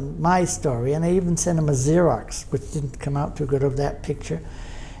told them my story, and I even sent them a Xerox, which didn't come out too good, of that picture,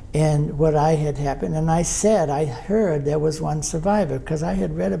 and what had happened. And I said I heard there was one survivor, because I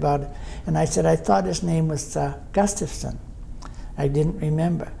had read about it, and I said I thought his name was Gustafson. I didn't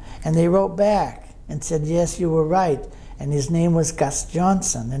remember. And they wrote back and said, yes, you were right, and his name was Gus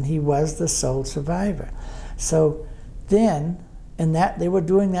Johnson, and he was the sole survivor. So then, they were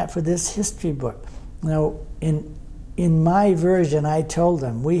doing that for this history book. Now, in my version, I told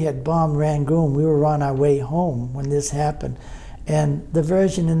them we had bombed Rangoon. We were on our way home when this happened. And the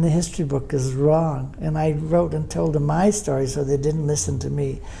version in the history book is wrong. And I wrote and told them my story, so they didn't listen to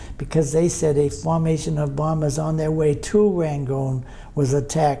me, because they said a formation of bombers on their way to Rangoon was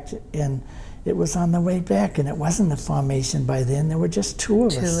attacked, and it was on the way back, and it wasn't a formation by then. There were just two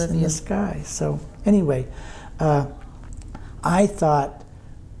of us in the sky. So anyway, I thought,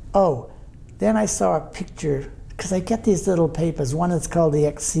 then I saw a picture, because I get these little papers. One is called the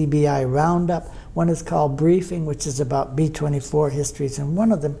ex-CBI Roundup. One is called Briefing, which is about B-24 histories. And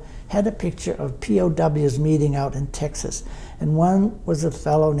one of them had a picture of POWs meeting out in Texas. And one was a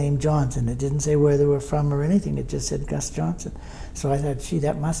fellow named Johnson. It didn't say where they were from or anything. It just said Gus Johnson. So I thought, gee,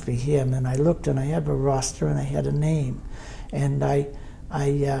 that must be him. And I looked, and I had a roster, and I had a name, and and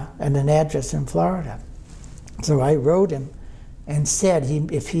an address in Florida. So I wrote him and said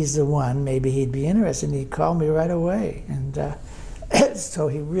if he's the one, maybe he'd be interested. And he called me right away. And so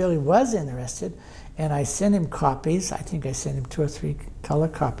he really was interested. And I sent him copies. I think I sent him 2 or 3 color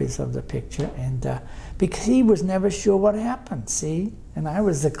copies of the picture. And because he was never sure what happened, see? And I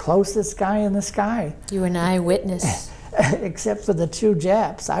was the closest guy in the sky. You were an eyewitness. Except for the 2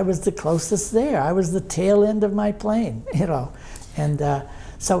 Japs. I was the closest there. I was the tail end of my plane, And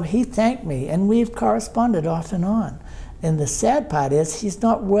so he thanked me, and we've corresponded off and on. And the sad part is he's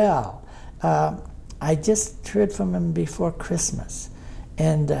not well. I just heard from him before Christmas.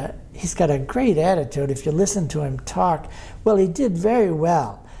 And he's got a great attitude. If you listen to him talk, well, he did very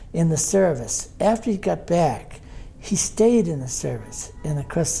well in the service. After he got back, he stayed in the service. And of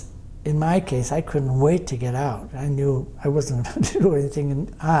course, in my case, I couldn't wait to get out. I knew I wasn't going to do anything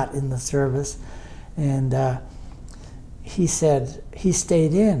in art in the service. And he said he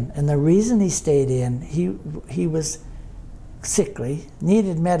stayed in. And the reason he stayed in, he was sickly,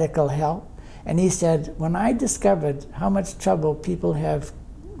 needed medical help. And he said, when I discovered how much trouble people have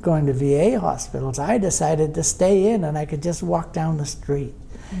going to VA hospitals, I decided to stay in and I could just walk down the street.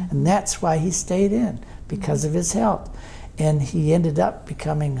 Mm-hmm. And that's why he stayed in, because of his health. And he ended up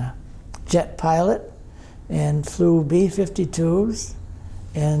becoming a jet pilot and flew B-52s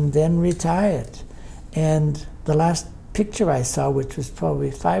and then retired. And the last picture I saw, which was probably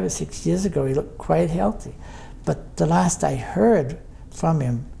 5 or 6 years ago, he looked quite healthy. But the last I heard from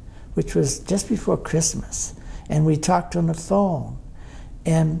him, which was just before Christmas, and we talked on the phone.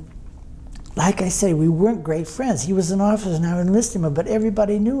 And like I say, we weren't great friends. He was an officer and I was enlisting him, but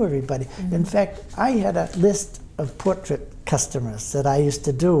everybody knew everybody. Mm-hmm. In fact, I had a list of portrait customers that I used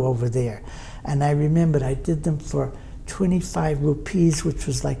to do over there. And I remembered I did them for 25 rupees, which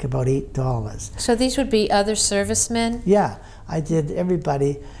was like about $8. So these would be other servicemen? Yeah, I did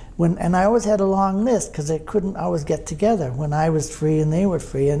everybody. And I always had a long list because I couldn't always get together when I was free and they were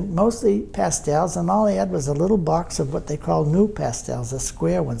free, and mostly pastels, and all I had was a little box of what they call new pastels, the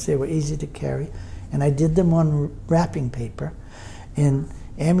square ones. They were easy to carry, and I did them on wrapping paper. And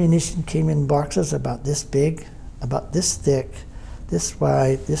ammunition came in boxes about this big, about this thick, this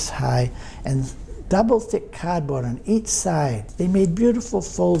wide, this high, and double thick cardboard on each side. They made beautiful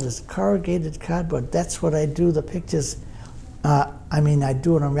folders, corrugated cardboard. That's what I do the pictures. I'd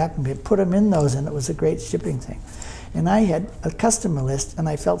do it on wrapping paper, put them in those, and it was a great shipping thing. And I had a customer list, and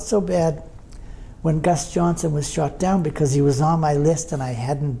I felt so bad when Gus Johnson was shot down because he was on my list and I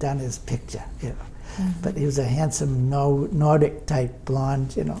hadn't done his picture, you know. Mm-hmm. But he was a handsome Nordic type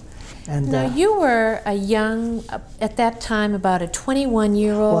blonde, you know. And now you were a young, at that time, about a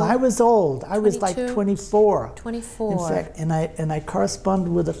 21-year-old. Well, I was old. I was like 24. 24. In fact, and I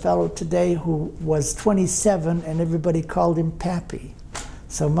corresponded with a fellow today who was 27, and everybody called him Pappy.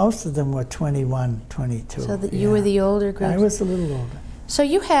 So most of them were 21, 22. So that you were the older group. I was a little older. So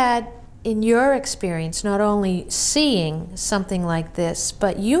you had, in your experience, not only seeing something like this,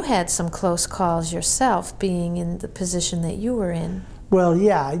 but you had some close calls yourself, being in the position that you were in. Well,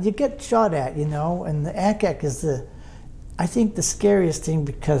 yeah, you get shot at, you know, and the ACAC is I think the scariest thing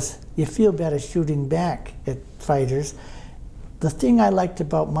because you feel better shooting back at fighters. The thing I liked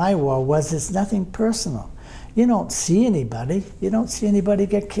about my war was it's nothing personal. You don't see anybody. You don't see anybody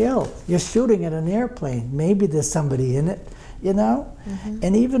get killed. You're shooting at an airplane. Maybe there's somebody in it, you know? Mm-hmm.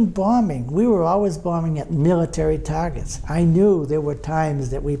 And even bombing. We were always bombing at military targets. I knew there were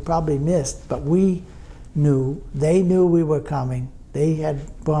times that we probably missed, but we knew, they knew we were coming. They had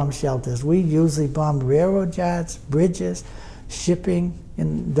bomb shelters. We usually bombed railroad yards, bridges, shipping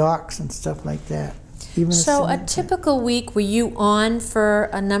in docks and stuff like that. Even so a typical week, were you on for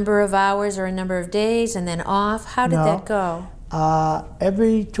a number of hours or a number of days and then off? How did that go?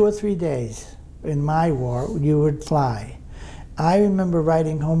 Every 2 or 3 days in my war, you would fly. I remember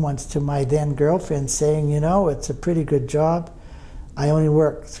writing home once to my then girlfriend saying, you know, it's a pretty good job. I only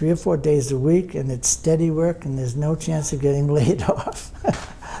work 3 or 4 days a week, and it's steady work, and there's no chance of getting laid off.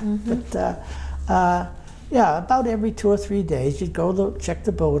 Mm-hmm. But yeah, about every 2 or 3 days, you'd go check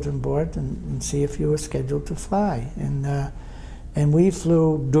the bulletin board and see if you were scheduled to fly. And we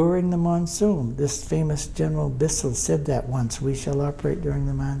flew during the monsoon. This famous General Bissell said that once: "We shall operate during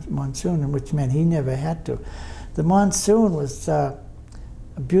the monsoon," and which meant he never had to. The monsoon was a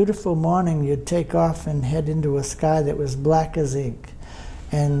beautiful morning. You'd take off and head into a sky that was black as ink,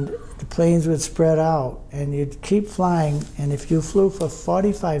 and the planes would spread out, and you'd keep flying, and if you flew for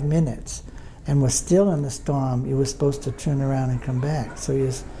 45 minutes and were still in the storm, you were supposed to turn around and come back. So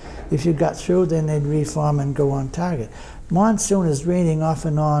if you got through, then they'd reform and go on target. Monsoon is raining off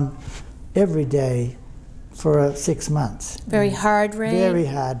and on every day for 6 months. Very hard rain? Very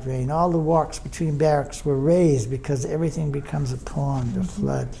hard rain. All the walks between barracks were raised because everything becomes a pond, a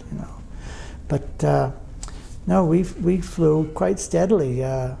flood, you know. But no, we flew quite steadily.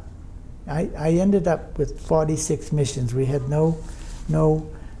 I ended up with 46 missions. We had no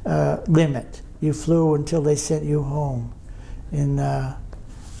limit. You flew until they sent you home. And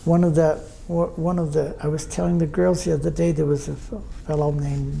one of the, I was telling the girls the other day, there was a fellow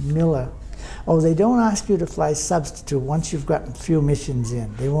named Miller. Oh, they don't ask you to fly substitute once you've gotten a few missions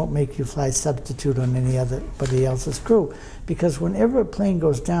in. They won't make you fly substitute on anybody else's crew. Because whenever a plane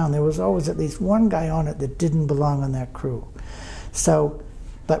goes down, there was always at least one guy on it that didn't belong on that crew. So,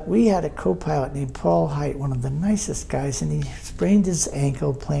 but we had a co-pilot named Paul Height, one of the nicest guys, and he sprained his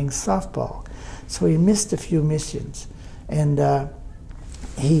ankle playing softball. So he missed a few missions. And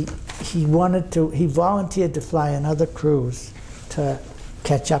he volunteered to fly another cruise to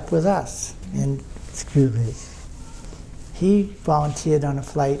catch up with us. And excuse me, he volunteered on a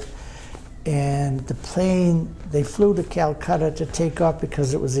flight, and the plane, they flew to Calcutta to take off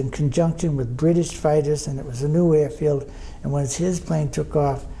because it was in conjunction with British fighters and it was a new airfield. And once his plane took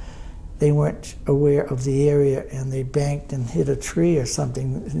off, they weren't aware of the area and they banked and hit a tree or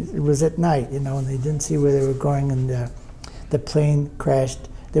something. It was at night, you know, and they didn't see where they were going, and the plane crashed.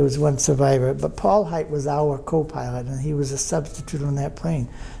 There was one survivor, but Paul Height was our co-pilot, and he was a substitute on that plane.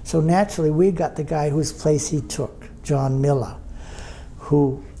 So naturally, we got the guy whose place he took, John Miller,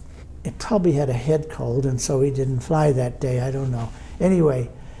 who probably had a head cold, and so he didn't fly that day, I don't know. Anyway,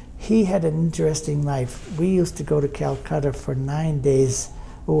 he had an interesting life. We used to go to Calcutta for 9 days,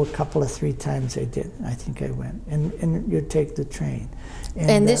 a couple of 3 times I did. I think I went, and you'd take the train.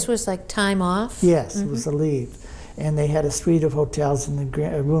 And this was like time off? Yes, it was a leave. And they had a suite of hotels in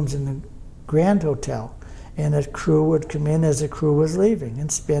the rooms in the Grand Hotel, and a crew would come in as a crew was leaving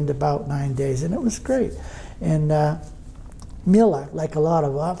and spend about 9 days, and it was great. And Miller, like a lot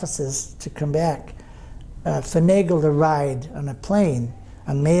of officers, to come back, finagled a ride on a plane,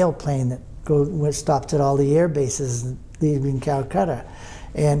 a mail plane that stopped at all the air bases leaving Calcutta,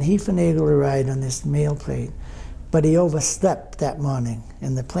 and he finagled a ride on this mail plane. But he overslept that morning,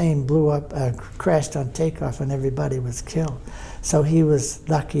 and the plane blew up, crashed on takeoff, and everybody was killed. So he was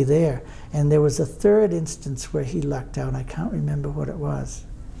lucky there. And there was a third instance where he lucked out. I can't remember what it was,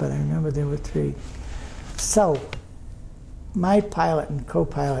 but I remember there were 3. So my pilot and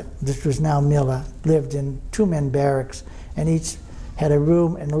co-pilot, this was now Miller, lived in 2-man barracks, and each had a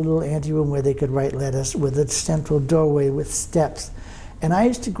room and a little anteroom where they could write letters with a central doorway with steps. And I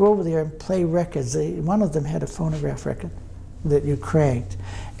used to go over there and play records. One of them had a phonograph record that you cranked.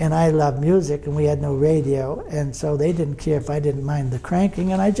 And I loved music, and we had no radio, and so they didn't care if I didn't mind the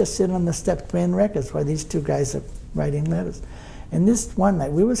cranking, and I just sit on the steps playing records while these 2 guys are writing letters. And this one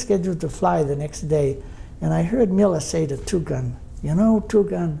night, we were scheduled to fly the next day, and I heard Miller say to Two-Gun, "You know,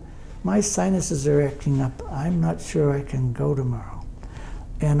 Two-Gun, my sinuses are acting up. I'm not sure I can go tomorrow."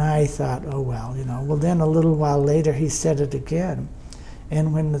 And I thought, oh well, you know. Well, then a little while later, he said it again.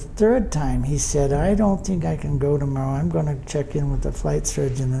 And when the 3rd time he said, "I don't think I can go tomorrow, I'm going to check in with the flight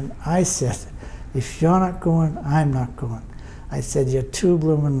surgeon," and I said, "If you're not going, I'm not going." I said, "You're too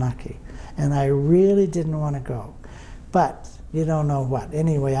bloomin' lucky." And I really didn't want to go. But you don't know what.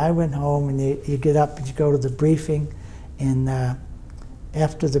 Anyway, I went home, and you get up and you go to the briefing, and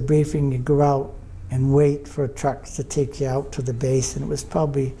after the briefing you go out and wait for trucks to take you out to the base, and it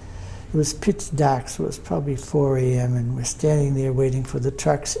was pitch dark, so it was probably 4 a.m., and we're standing there waiting for the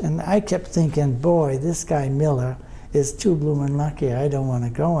trucks. And I kept thinking, boy, this guy Miller is too bloomin' lucky. I don't want to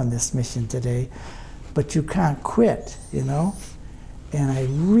go on this mission today. But you can't quit, you know? And I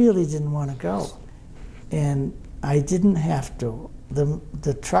really didn't want to go. And I didn't have to.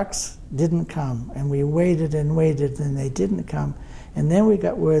 The trucks didn't come, and we waited and waited, and they didn't come. And then we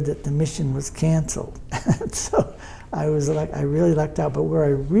got word that the mission was canceled. So I really lucked out. But where I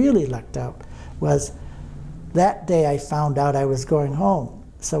really lucked out was that day I found out I was going home.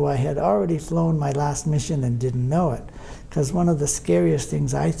 So I had already flown my last mission and didn't know it. Because one of the scariest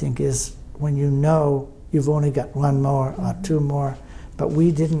things, I think, is when you know you've only got 1 more or 2 more. But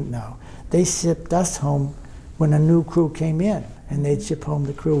we didn't know. They shipped us home when a new crew came in, and they'd ship home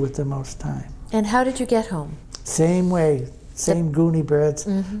the crew with the most time. And how did you get home? Same way, same Goonie birds.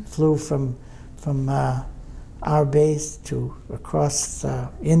 Flew from our base to across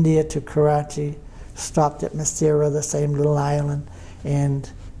India to Karachi, stopped at Massira, the same little island, and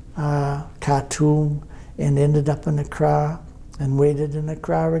Khartoum, and ended up in Accra, and waited in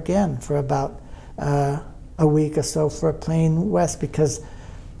Accra again for about a week or so for a plane west, because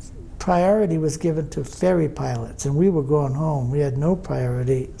priority was given to ferry pilots, and we were going home. We had no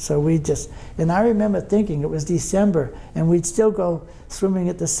priority, so we just, and I remember thinking it was December, and we'd still go swimming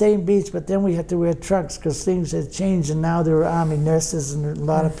at the same beach, but then we had to wear trunks because things had changed, and now there were Army nurses and a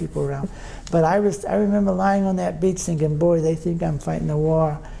lot of people around. But I remember lying on that beach thinking, boy, they think I'm fighting a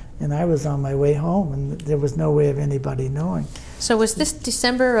war, and I was on my way home, and there was no way of anybody knowing. So was this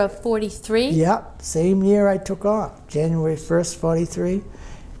December of 43? Yep, same year I took off, January 1st, 43.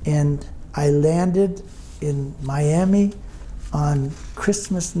 And I landed in Miami on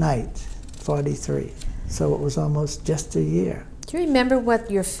Christmas night, 43. So it was almost just a year. Do you remember what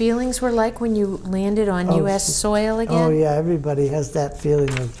your feelings were like when you landed on U.S. soil again? Oh yeah, everybody has that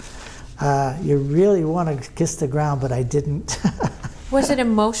feeling of, you really want to kiss the ground, but I didn't. Was it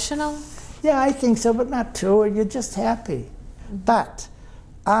emotional? Yeah, I think so, but not too. You're just happy. But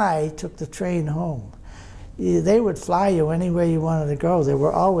I took the train home. They would fly you anywhere you wanted to go. There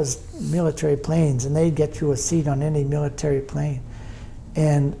were always military planes, and they'd get you a seat on any military plane.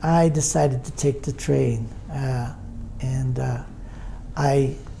 And I decided to take the train.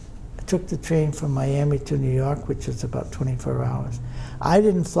 I took the train from Miami to New York, which was about 24 hours. I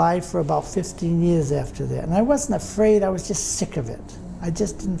didn't fly for about 15 years after that. And I wasn't afraid, I was just sick of it. I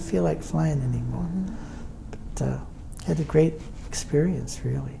just didn't feel like flying anymore. But had a great experience,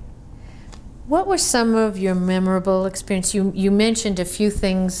 really. What were some of your memorable experiences? You mentioned a few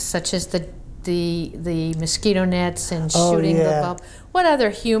things, such as the mosquito nets and shooting the bulb. What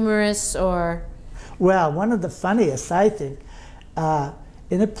other humorous or? Well, one of the funniest, I think,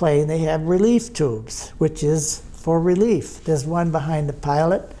 in a plane they have relief tubes, which is for relief. There's one behind the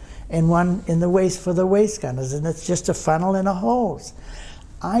pilot and one in the waist for the waist gunners, and it's just a funnel and a hose.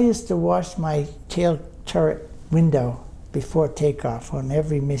 I used to wash my tail turret window before takeoff on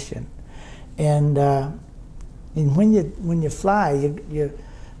every mission. And when you fly,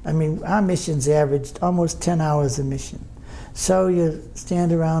 I mean, our missions averaged almost 10 hours a mission. So you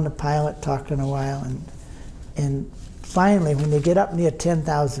stand around the pilot talking a while, and finally, when you get up near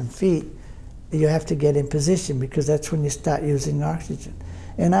 10,000 feet, you have to get in position, because that's when you start using oxygen.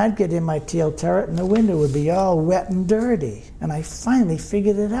 And I'd get in my tail turret, and the window would be all wet and dirty. And I finally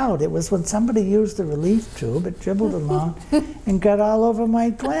figured it out. It was when somebody used the relief tube, it dribbled along and got all over my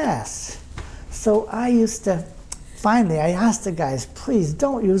glass. So I used to, finally, I asked the guys, please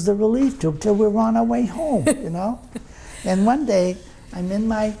don't use the relief tube till we're on our way home, you know? And one day, I'm in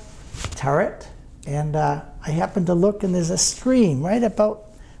my turret, and I happen to look, and there's a stream right about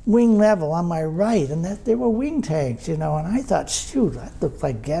wing level on my right, and there were wing tanks, you know, and I thought, shoot, that looked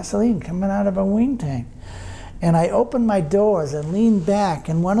like gasoline coming out of a wing tank. And I opened my doors and leaned back,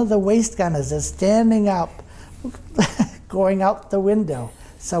 and one of the waist gunners is standing up, going out the window,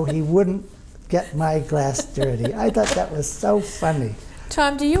 so he wouldn't get my glass dirty. I thought that was so funny.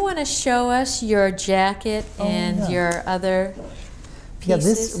 Tom, do you want to show us your jacket and your other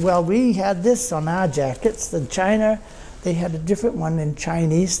pieces? Yeah, well, we had this on our jackets. The China, they had a different one in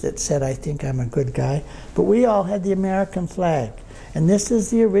Chinese that said, I think I'm a good guy. But we all had the American flag. And this is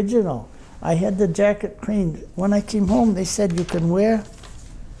the original. I had the jacket cleaned. When I came home, they said you can wear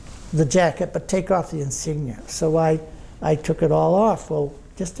the jacket, but take off the insignia. So I took it all off. Well,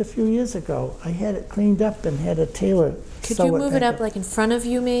 just a few years ago, I had it cleaned up and had a tailor Could you move it up like in front of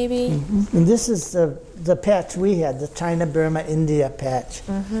you, maybe? And this is the patch we had, the China, Burma, India patch.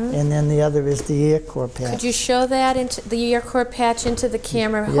 And then the other is the Air Corps patch. Could you show that, into the Air Corps patch, into the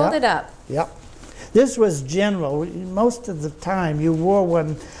camera? Yep. Hold it up. Yep. This was general. Most of the time, you wore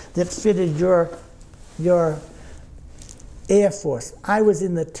one that fitted your Air Force. I was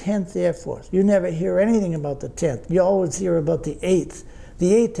in the 10th Air Force. You never hear anything about the 10th. You always hear about the 8th.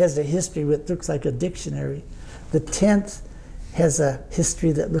 The 8th has a history that looks like a dictionary. The 10th has a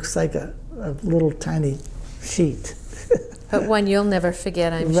history that looks like a little tiny sheet. But one you'll never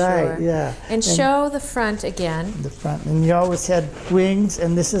forget, I'm right, sure. Yeah. And show the front again. The front. And you always had wings,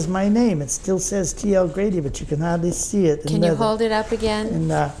 and this is my name. It still says T.L. Grady, but you can hardly see it. Can you hold it up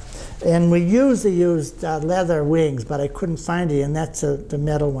again? And we usually used leather wings, but I couldn't find it, and that's the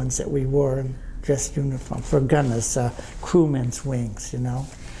metal ones that we wore in dress uniform for gunners, crewmen's wings, you know.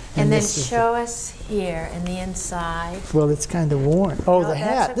 And then show us here in the inside. Well, it's kind of worn. Oh, no, the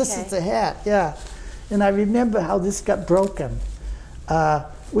hat. Okay. This is the hat, yeah. And I remember how this got broken.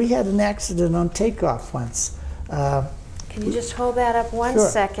 We had an accident on takeoff once. Can you just hold that up one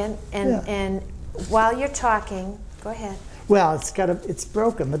second? And while you're talking, go ahead. Well, it's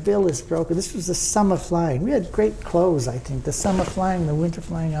broken. The bill is broken. This was the summer flying. We had great clothes, I think. The summer flying, the winter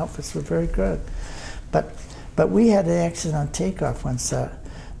flying outfits were very good. But we had an accident on takeoff once.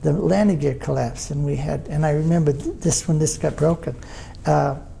 The landing gear collapsed, and I remember this when this got broken.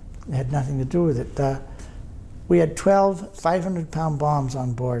 It had nothing to do with it. We had 12 500-pound bombs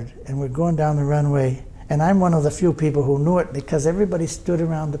on board, and we're going down the runway. And I'm one of the few people who knew it, because everybody stood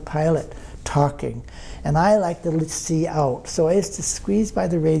around the pilot talking. And I like to see out. So I used to squeeze by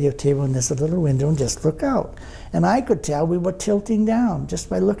the radio table, and there's a little window, and just look out. And I could tell we were tilting down just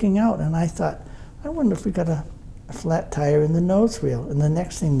by looking out. And I thought, I wonder if we got a flat tire in the nose wheel. And the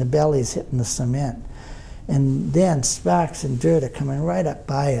next thing, the belly's hitting the cement. And then sparks and dirt are coming right up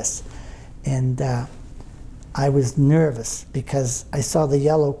by us. And I was nervous, because I saw the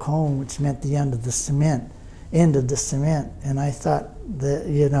yellow cone, which meant the end of the cement. And I thought that,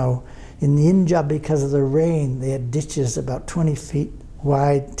 you know, in India, because of the rain, they had ditches about 20 feet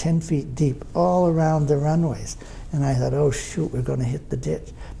wide, 10 feet deep, all around the runways. And I thought, oh shoot, we're going to hit the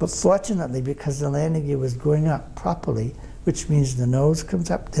ditch. But fortunately, because the landing gear was going up properly, which means the nose comes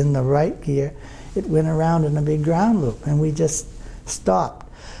up, then the right gear. It went around in a big ground loop, and we just stopped.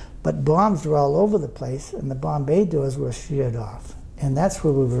 But bombs were all over the place, and the bomb bay doors were sheared off. And that's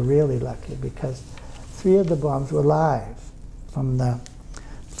where we were really lucky, because 3 of the bombs were live from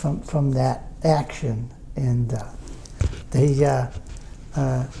that action. And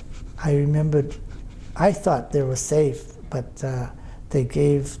I remembered, I thought they were safe, but they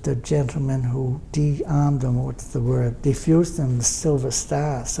gave the gentleman who de-armed them, what's the word, defused them, the Silver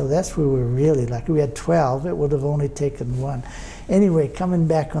Star. So that's where we were really lucky. We had 12, it would have only taken 1. Anyway, coming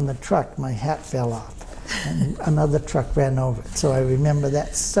back on the truck, my hat fell off, and another truck ran over it. So I remember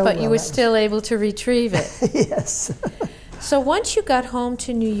that so well. But you were still able to retrieve it. Yes. So once you got home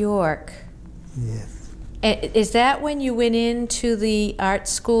to New York, Yes. is that when you went into the art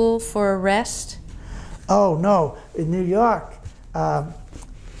school for a rest? Oh, no. In New York,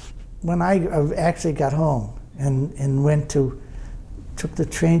 when I actually got home and took the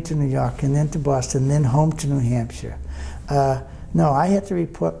train to New York and then to Boston, then home to New Hampshire. No, I had to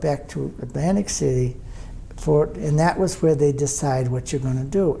report back to Atlantic City, and that was where they decide what you're going to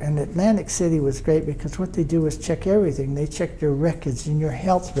do. And Atlantic City was great because what they do is check everything. They check your records and your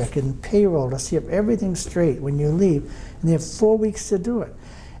health record and payroll to see if everything's straight when you leave. And they have 4 weeks to do it.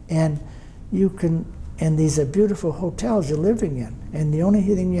 And and these are beautiful hotels you're living in. And the only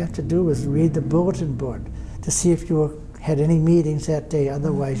thing you have to do is read the bulletin board to see if you had any meetings that day.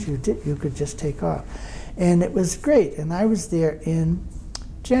 Otherwise, you could just take off. And it was great. And I was there in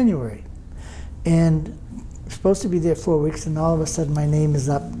January. And supposed to be there 4 weeks, and all of a sudden my name is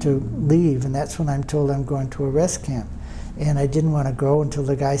up to leave, and that's when I'm told I'm going to a rest camp. And I didn't want to go until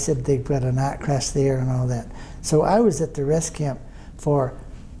the guy said they've got an art class there and all that. So I was at the rest camp for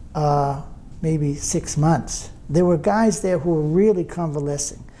maybe 6 months. There were guys there who were really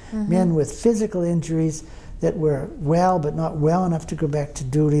convalescing, men with physical injuries that were well but not well enough to go back to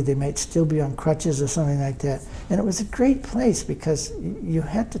duty. They might still be on crutches or something like that. And it was a great place because you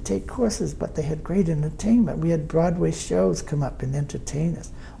had to take courses, but they had great entertainment. We had Broadway shows come up and entertain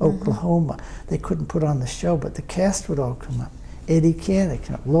us. Oklahoma, they couldn't put on the show, but the cast would all come up. Eddie Cannon,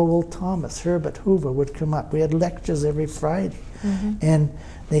 Lowell Thomas, Herbert Hoover would come up. We had lectures every Friday. And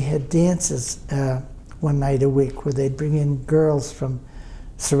they had dances one night a week where they'd bring in girls from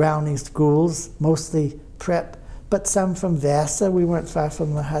surrounding schools, mostly prep, but some from Vassar. We weren't far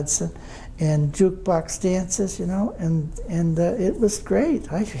from the Hudson, and jukebox dances, and it was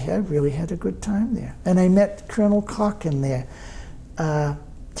great. I really had a good time there. And I met Colonel Corkin there.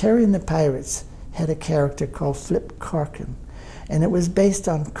 Terry and the Pirates had a character called Flip Corkin, and it was based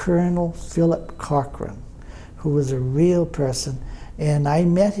on Colonel Philip Corcoran, who was a real person. And I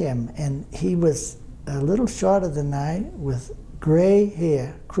met him, and he was a little shorter than I, with gray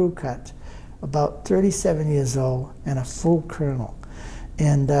hair, crew cut, about 37 years old, and a full colonel.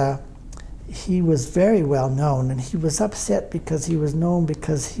 And he was very well known, and he was upset because he was known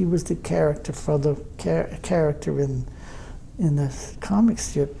because he was the character for the character in the comic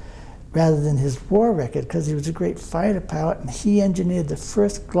strip rather than his war record, because he was a great fighter pilot, and he engineered the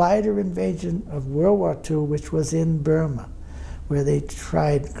first glider invasion of World War II, which was in Burma, where they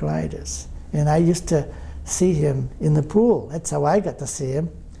tried gliders. And I used to see him in the pool. That's how I got to see him.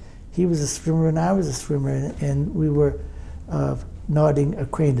 He was a swimmer and I was a swimmer, and we were nodding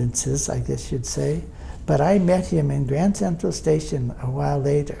acquaintances, I guess you'd say. But I met him in Grand Central Station a while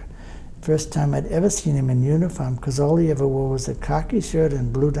later. First time I'd ever seen him in uniform, because all he ever wore was a khaki shirt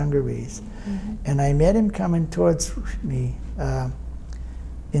and blue dungarees. And I met him coming towards me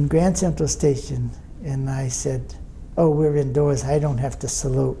in Grand Central Station, and I said, "Oh, we're indoors, I don't have to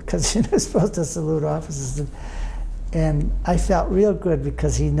salute," because you're supposed to salute officers. And I felt real good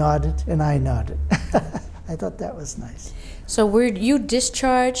because he nodded and I nodded. I thought that was nice. So were you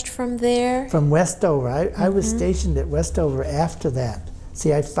discharged from there? From Westover. I was stationed at Westover after that.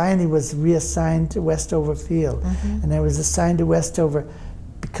 See, I finally was reassigned to Westover Field. And I was assigned to Westover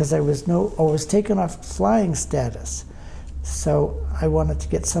because I was taken off flying status. So I wanted to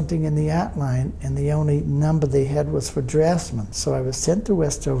get something in the art line, and the only number they had was for draftsman. So I was sent to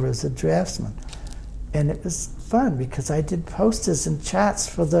Westover as a draftsman. And it was fun because I did posters and charts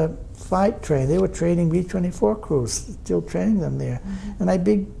for the flight train. They were training B-24 crews, still training them there. And I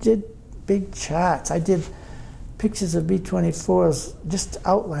did big charts. I did pictures of B-24s, just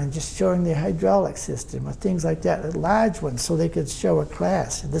outlined, just showing their hydraulic system or things like that, large ones, so they could show a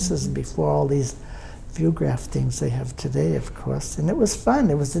class. And this is before all these viewgraph things they have today, of course. And it was fun.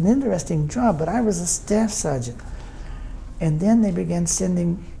 It was an interesting job, but I was a staff sergeant. And then they began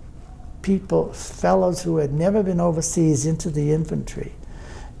sending fellows who had never been overseas into the infantry.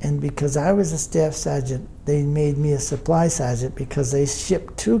 And because I was a staff sergeant, they made me a supply sergeant because they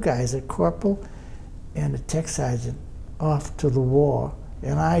shipped two guys, a corporal and a tech sergeant, off to the war,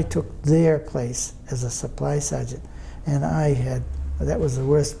 and I took their place as a supply sergeant. And that was the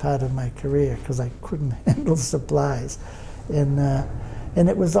worst part of my career because I couldn't handle supplies. And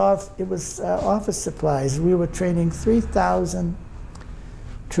it was office supplies. We were training 3,000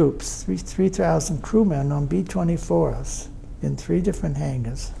 troops, 3,000 crewmen on B-24s in 3 different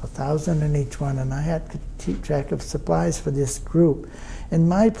hangars, 1,000 in each one, and I had to keep track of supplies for this group. And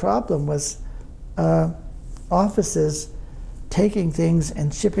my problem was officers taking things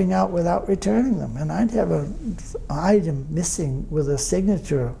and shipping out without returning them. And I'd have an item missing with a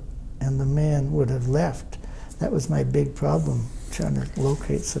signature, and the man would have left. That was my big problem, trying to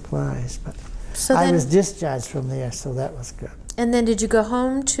locate supplies. But so I was discharged from there, so that was good. And then did you go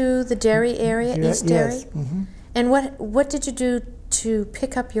home to the Derry area, East Derry? Yes. Mm-hmm. And what did you do to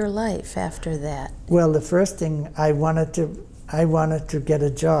pick up your life after that? Well, the first thing I wanted to get a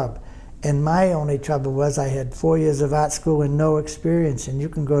job. And my only trouble was I had 4 years of art school and no experience. And you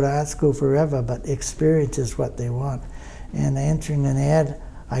can go to art school forever, but experience is what they want. And answering an ad,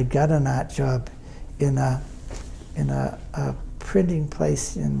 I got an art job in a printing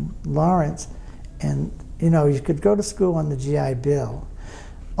place in Lawrence. And you know, you could go to school on the GI Bill.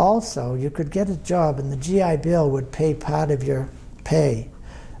 Also, you could get a job and the GI Bill would pay part of your pay.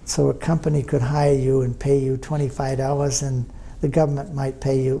 So a company could hire you and pay you $25, and the government might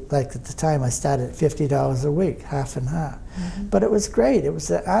pay you, like at the time I started at $50 a week, half and half. Mm-hmm. But it was great. It was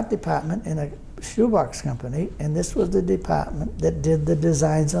the art department in a shoebox company, and this was the department that did the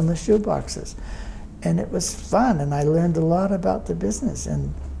designs on the shoeboxes. And it was fun, and I learned a lot about the business,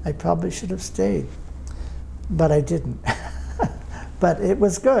 and I probably should have stayed, but I didn't. But it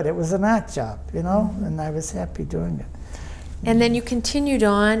was good. It was an art job, you know, and I was happy doing it. And then you continued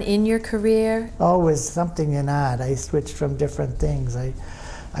on in your career? Always something in art. I switched from different things.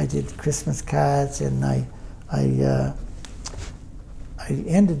 I did Christmas cards, and I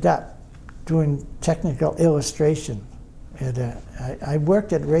ended up doing technical illustration. I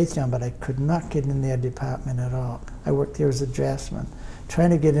worked at Raytheon, but I could not get in their department at all. I worked there as a draftsman,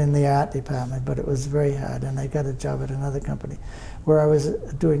 trying to get in the art department, but it was very hard. And I got a job at another company where I was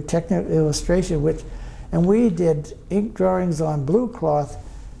doing technical illustration, and we did ink drawings on blue cloth,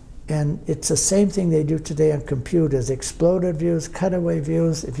 and it's the same thing they do today on computers, exploded views, cutaway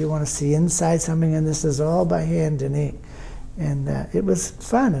views, if you want to see inside something, and this is all by hand and ink. And it was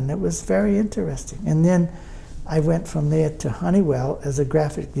fun, and it was very interesting. And then I went from there to Honeywell as a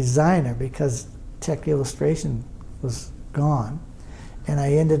graphic designer because tech illustration was gone. And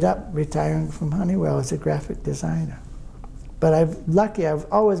I ended up retiring from Honeywell as a graphic designer. But I've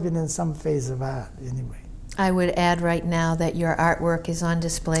always been in some phase of art anyway. I would add right now that your artwork is on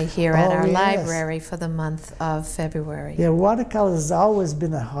display here at our library for the month of February. Yeah, watercolor has always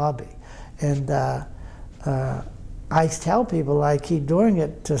been a hobby. And I tell people I keep doing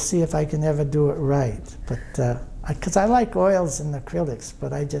it to see if I can ever do it right. But because I like oils and acrylics,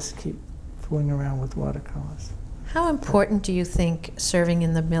 but I just keep fooling around with watercolors. How important do you think serving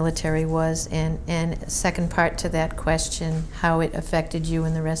in the military was, and second part to that question, how it affected you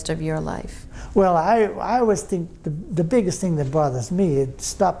in the rest of your life? Well, I always think the biggest thing that bothers me, it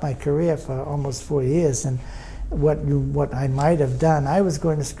stopped my career for almost 4 years, and what I might have done, I was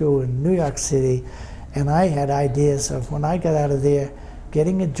going to school in New York City, and I had ideas of when I got out of there,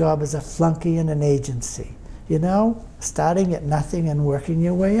 getting a job as a flunky in an agency, you know, starting at nothing and working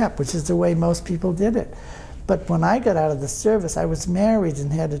your way up, which is the way most people did it. But when I got out of the service, I was married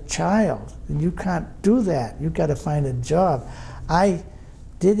and had a child, and you can't do that. You've got to find a job. I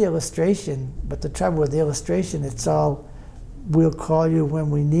did illustration, but the trouble with illustration, it's all, we'll call you when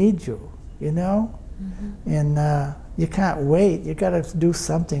we need you, you know? Mm-hmm. And you can't wait. You got to do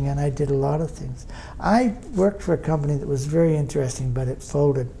something, and I did a lot of things. I worked for a company that was very interesting, but it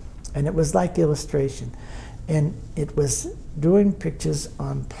folded, and it was like illustration. And it was doing pictures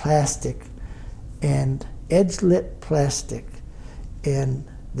on plastic and edge-lit plastic, and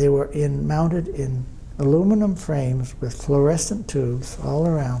they were mounted in aluminum frames with fluorescent tubes all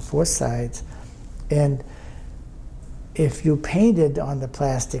around, 4 sides. And if you painted on the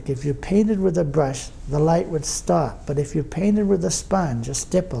plastic, if you painted with a brush, the light would stop. But if you painted with a sponge, a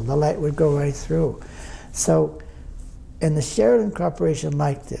stipple, the light would go right through. So, and the Sheraton Corporation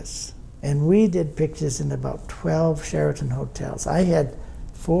liked this. And we did pictures in about 12 Sheraton hotels. I had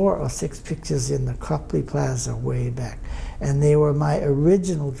 4 or 6 pictures in the Copley Plaza way back. And they were my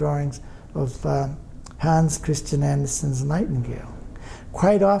original drawings of Hans Christian Andersen's Nightingale.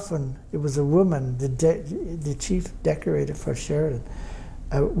 Quite often, it was a woman, the chief decorator for Sheraton,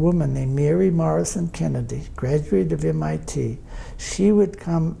 a woman named Mary Morrison Kennedy, graduate of MIT. She would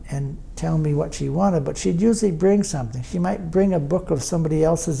come and tell me what she wanted, but she'd usually bring something. She might bring a book of somebody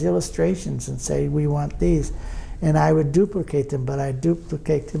else's illustrations and say, we want these. And I would duplicate them, but I'd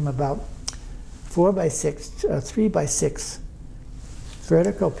duplicate them about 3 by 6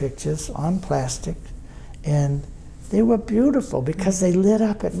 vertical pictures on plastic. And they were beautiful because they lit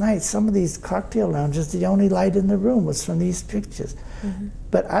up at night. Some of these cocktail lounges, the only light in the room was from these pictures.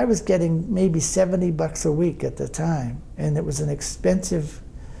 But I was getting maybe $70 a week at the time, and it was an expensive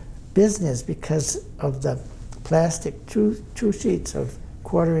business because of the plastic, two sheets of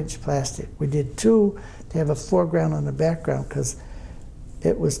 1/4-inch plastic. We did 2 to have a foreground and a background because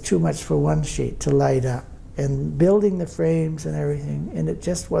it was too much for 1 sheet to light up. And building the frames and everything, and it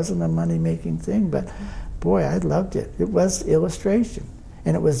just wasn't a money-making thing, but boy, I loved it. It was illustration,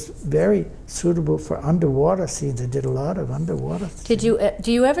 and it was very suitable for underwater scenes. I did a lot of underwater scenes.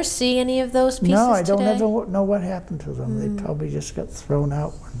 Do you ever see any of those pieces No, I don't today? ever know what happened to them. They probably just got thrown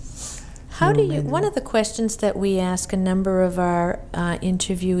out. How do you, one of the questions that we ask a number of our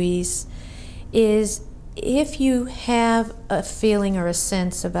interviewees is if you have a feeling or a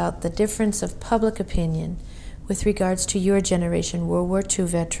sense about the difference of public opinion with regards to your generation, World War II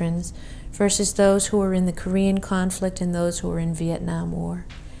veterans, versus those who were in the Korean conflict and those who were in Vietnam War.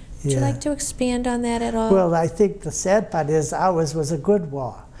 Would you like to expand on that at all? Well, I think the sad part is ours was a good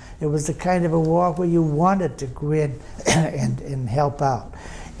war. It was the kind of a war where you wanted to go in and help out.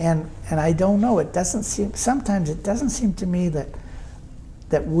 And I don't know, it doesn't seem, sometimes it doesn't seem to me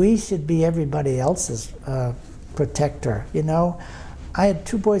that we should be everybody else's protector, you know? I had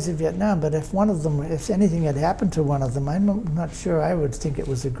 2 boys in Vietnam, but if anything had happened to one of them, I'm not sure I would think it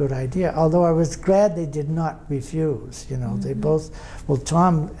was a good idea. Although I was glad they did not refuse, you know. They both, well,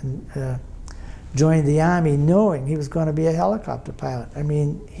 Tom joined the Army knowing he was going to be a helicopter pilot. I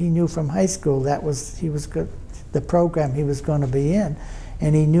mean, he knew from high school he was good, the program he was going to be in,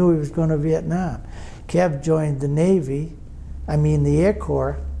 and he knew he was going to Vietnam. Kev joined the Navy, the Air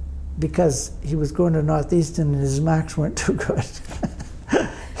Corps, because he was going to Northeastern and his marks weren't too good.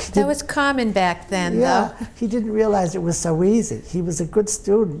 That was common back then, yeah, though. He didn't realize it was so easy. He was a good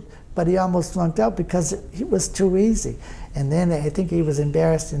student, but he almost flunked out because it was too easy. And then I think he was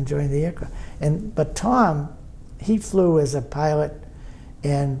embarrassed and joined the Air Corps. But Tom, he flew as a pilot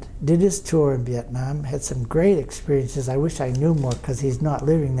and did his tour in Vietnam, had some great experiences. I wish I knew more because he's not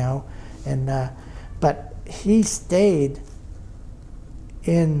living now. But he stayed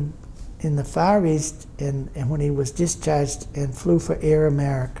in the Far East and when he was discharged and flew for Air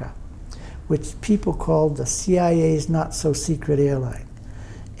America, which people called the CIA's not-so-secret airline.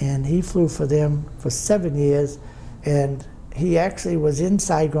 And he flew for them for 7 years, and he actually was in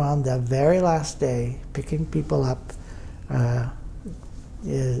Saigon the very last day, picking people up, and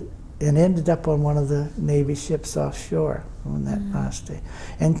ended up on one of the Navy ships offshore on that last day.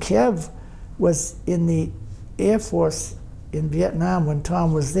 And Kev was in the Air Force in Vietnam when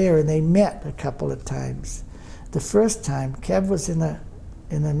Tom was there, and they met a couple of times. The first time, Kev was in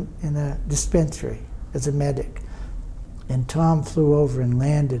a dispensary as a medic, and Tom flew over and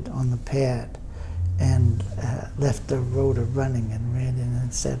landed on the pad and left the rotor running and ran in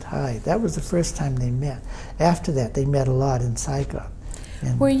and said hi. That was the first time they met. After that, they met a lot in Saigon.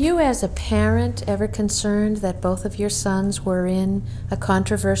 And were you, as a parent, ever concerned that both of your sons were in a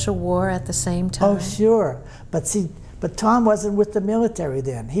controversial war at the same time? Oh, sure. But Tom wasn't with the military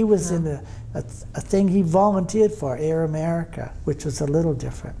then. He was in a thing he volunteered for, Air America, which was a little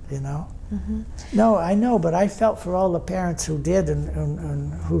different, you know? No, I know, but I felt for all the parents who did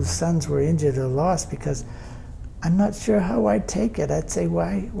and whose sons were injured or lost, because I'm not sure how I'd take it. I'd say,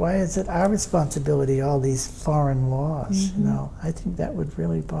 why is it our responsibility, all these foreign laws? You know, I think that would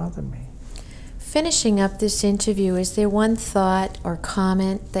really bother me. Finishing up this interview, is there one thought or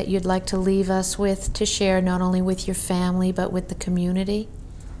comment that you'd like to leave us with to share not only with your family but with the community?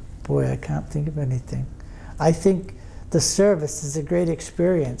 Boy, I can't think of anything. I think the service is a great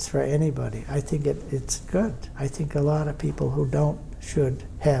experience for anybody. I think it's good. I think a lot of people who don't should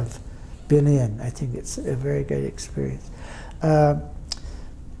have been in. I think it's a very great experience. I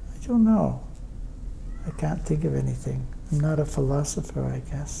don't know. I can't think of anything. I'm not a philosopher, I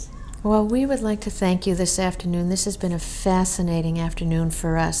guess. Well, we would like to thank you this afternoon. This has been a fascinating afternoon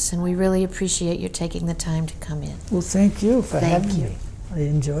for us, and we really appreciate your taking the time to come in. Well, thank you for having me. I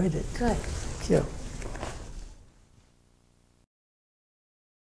enjoyed it. Good. Thank you.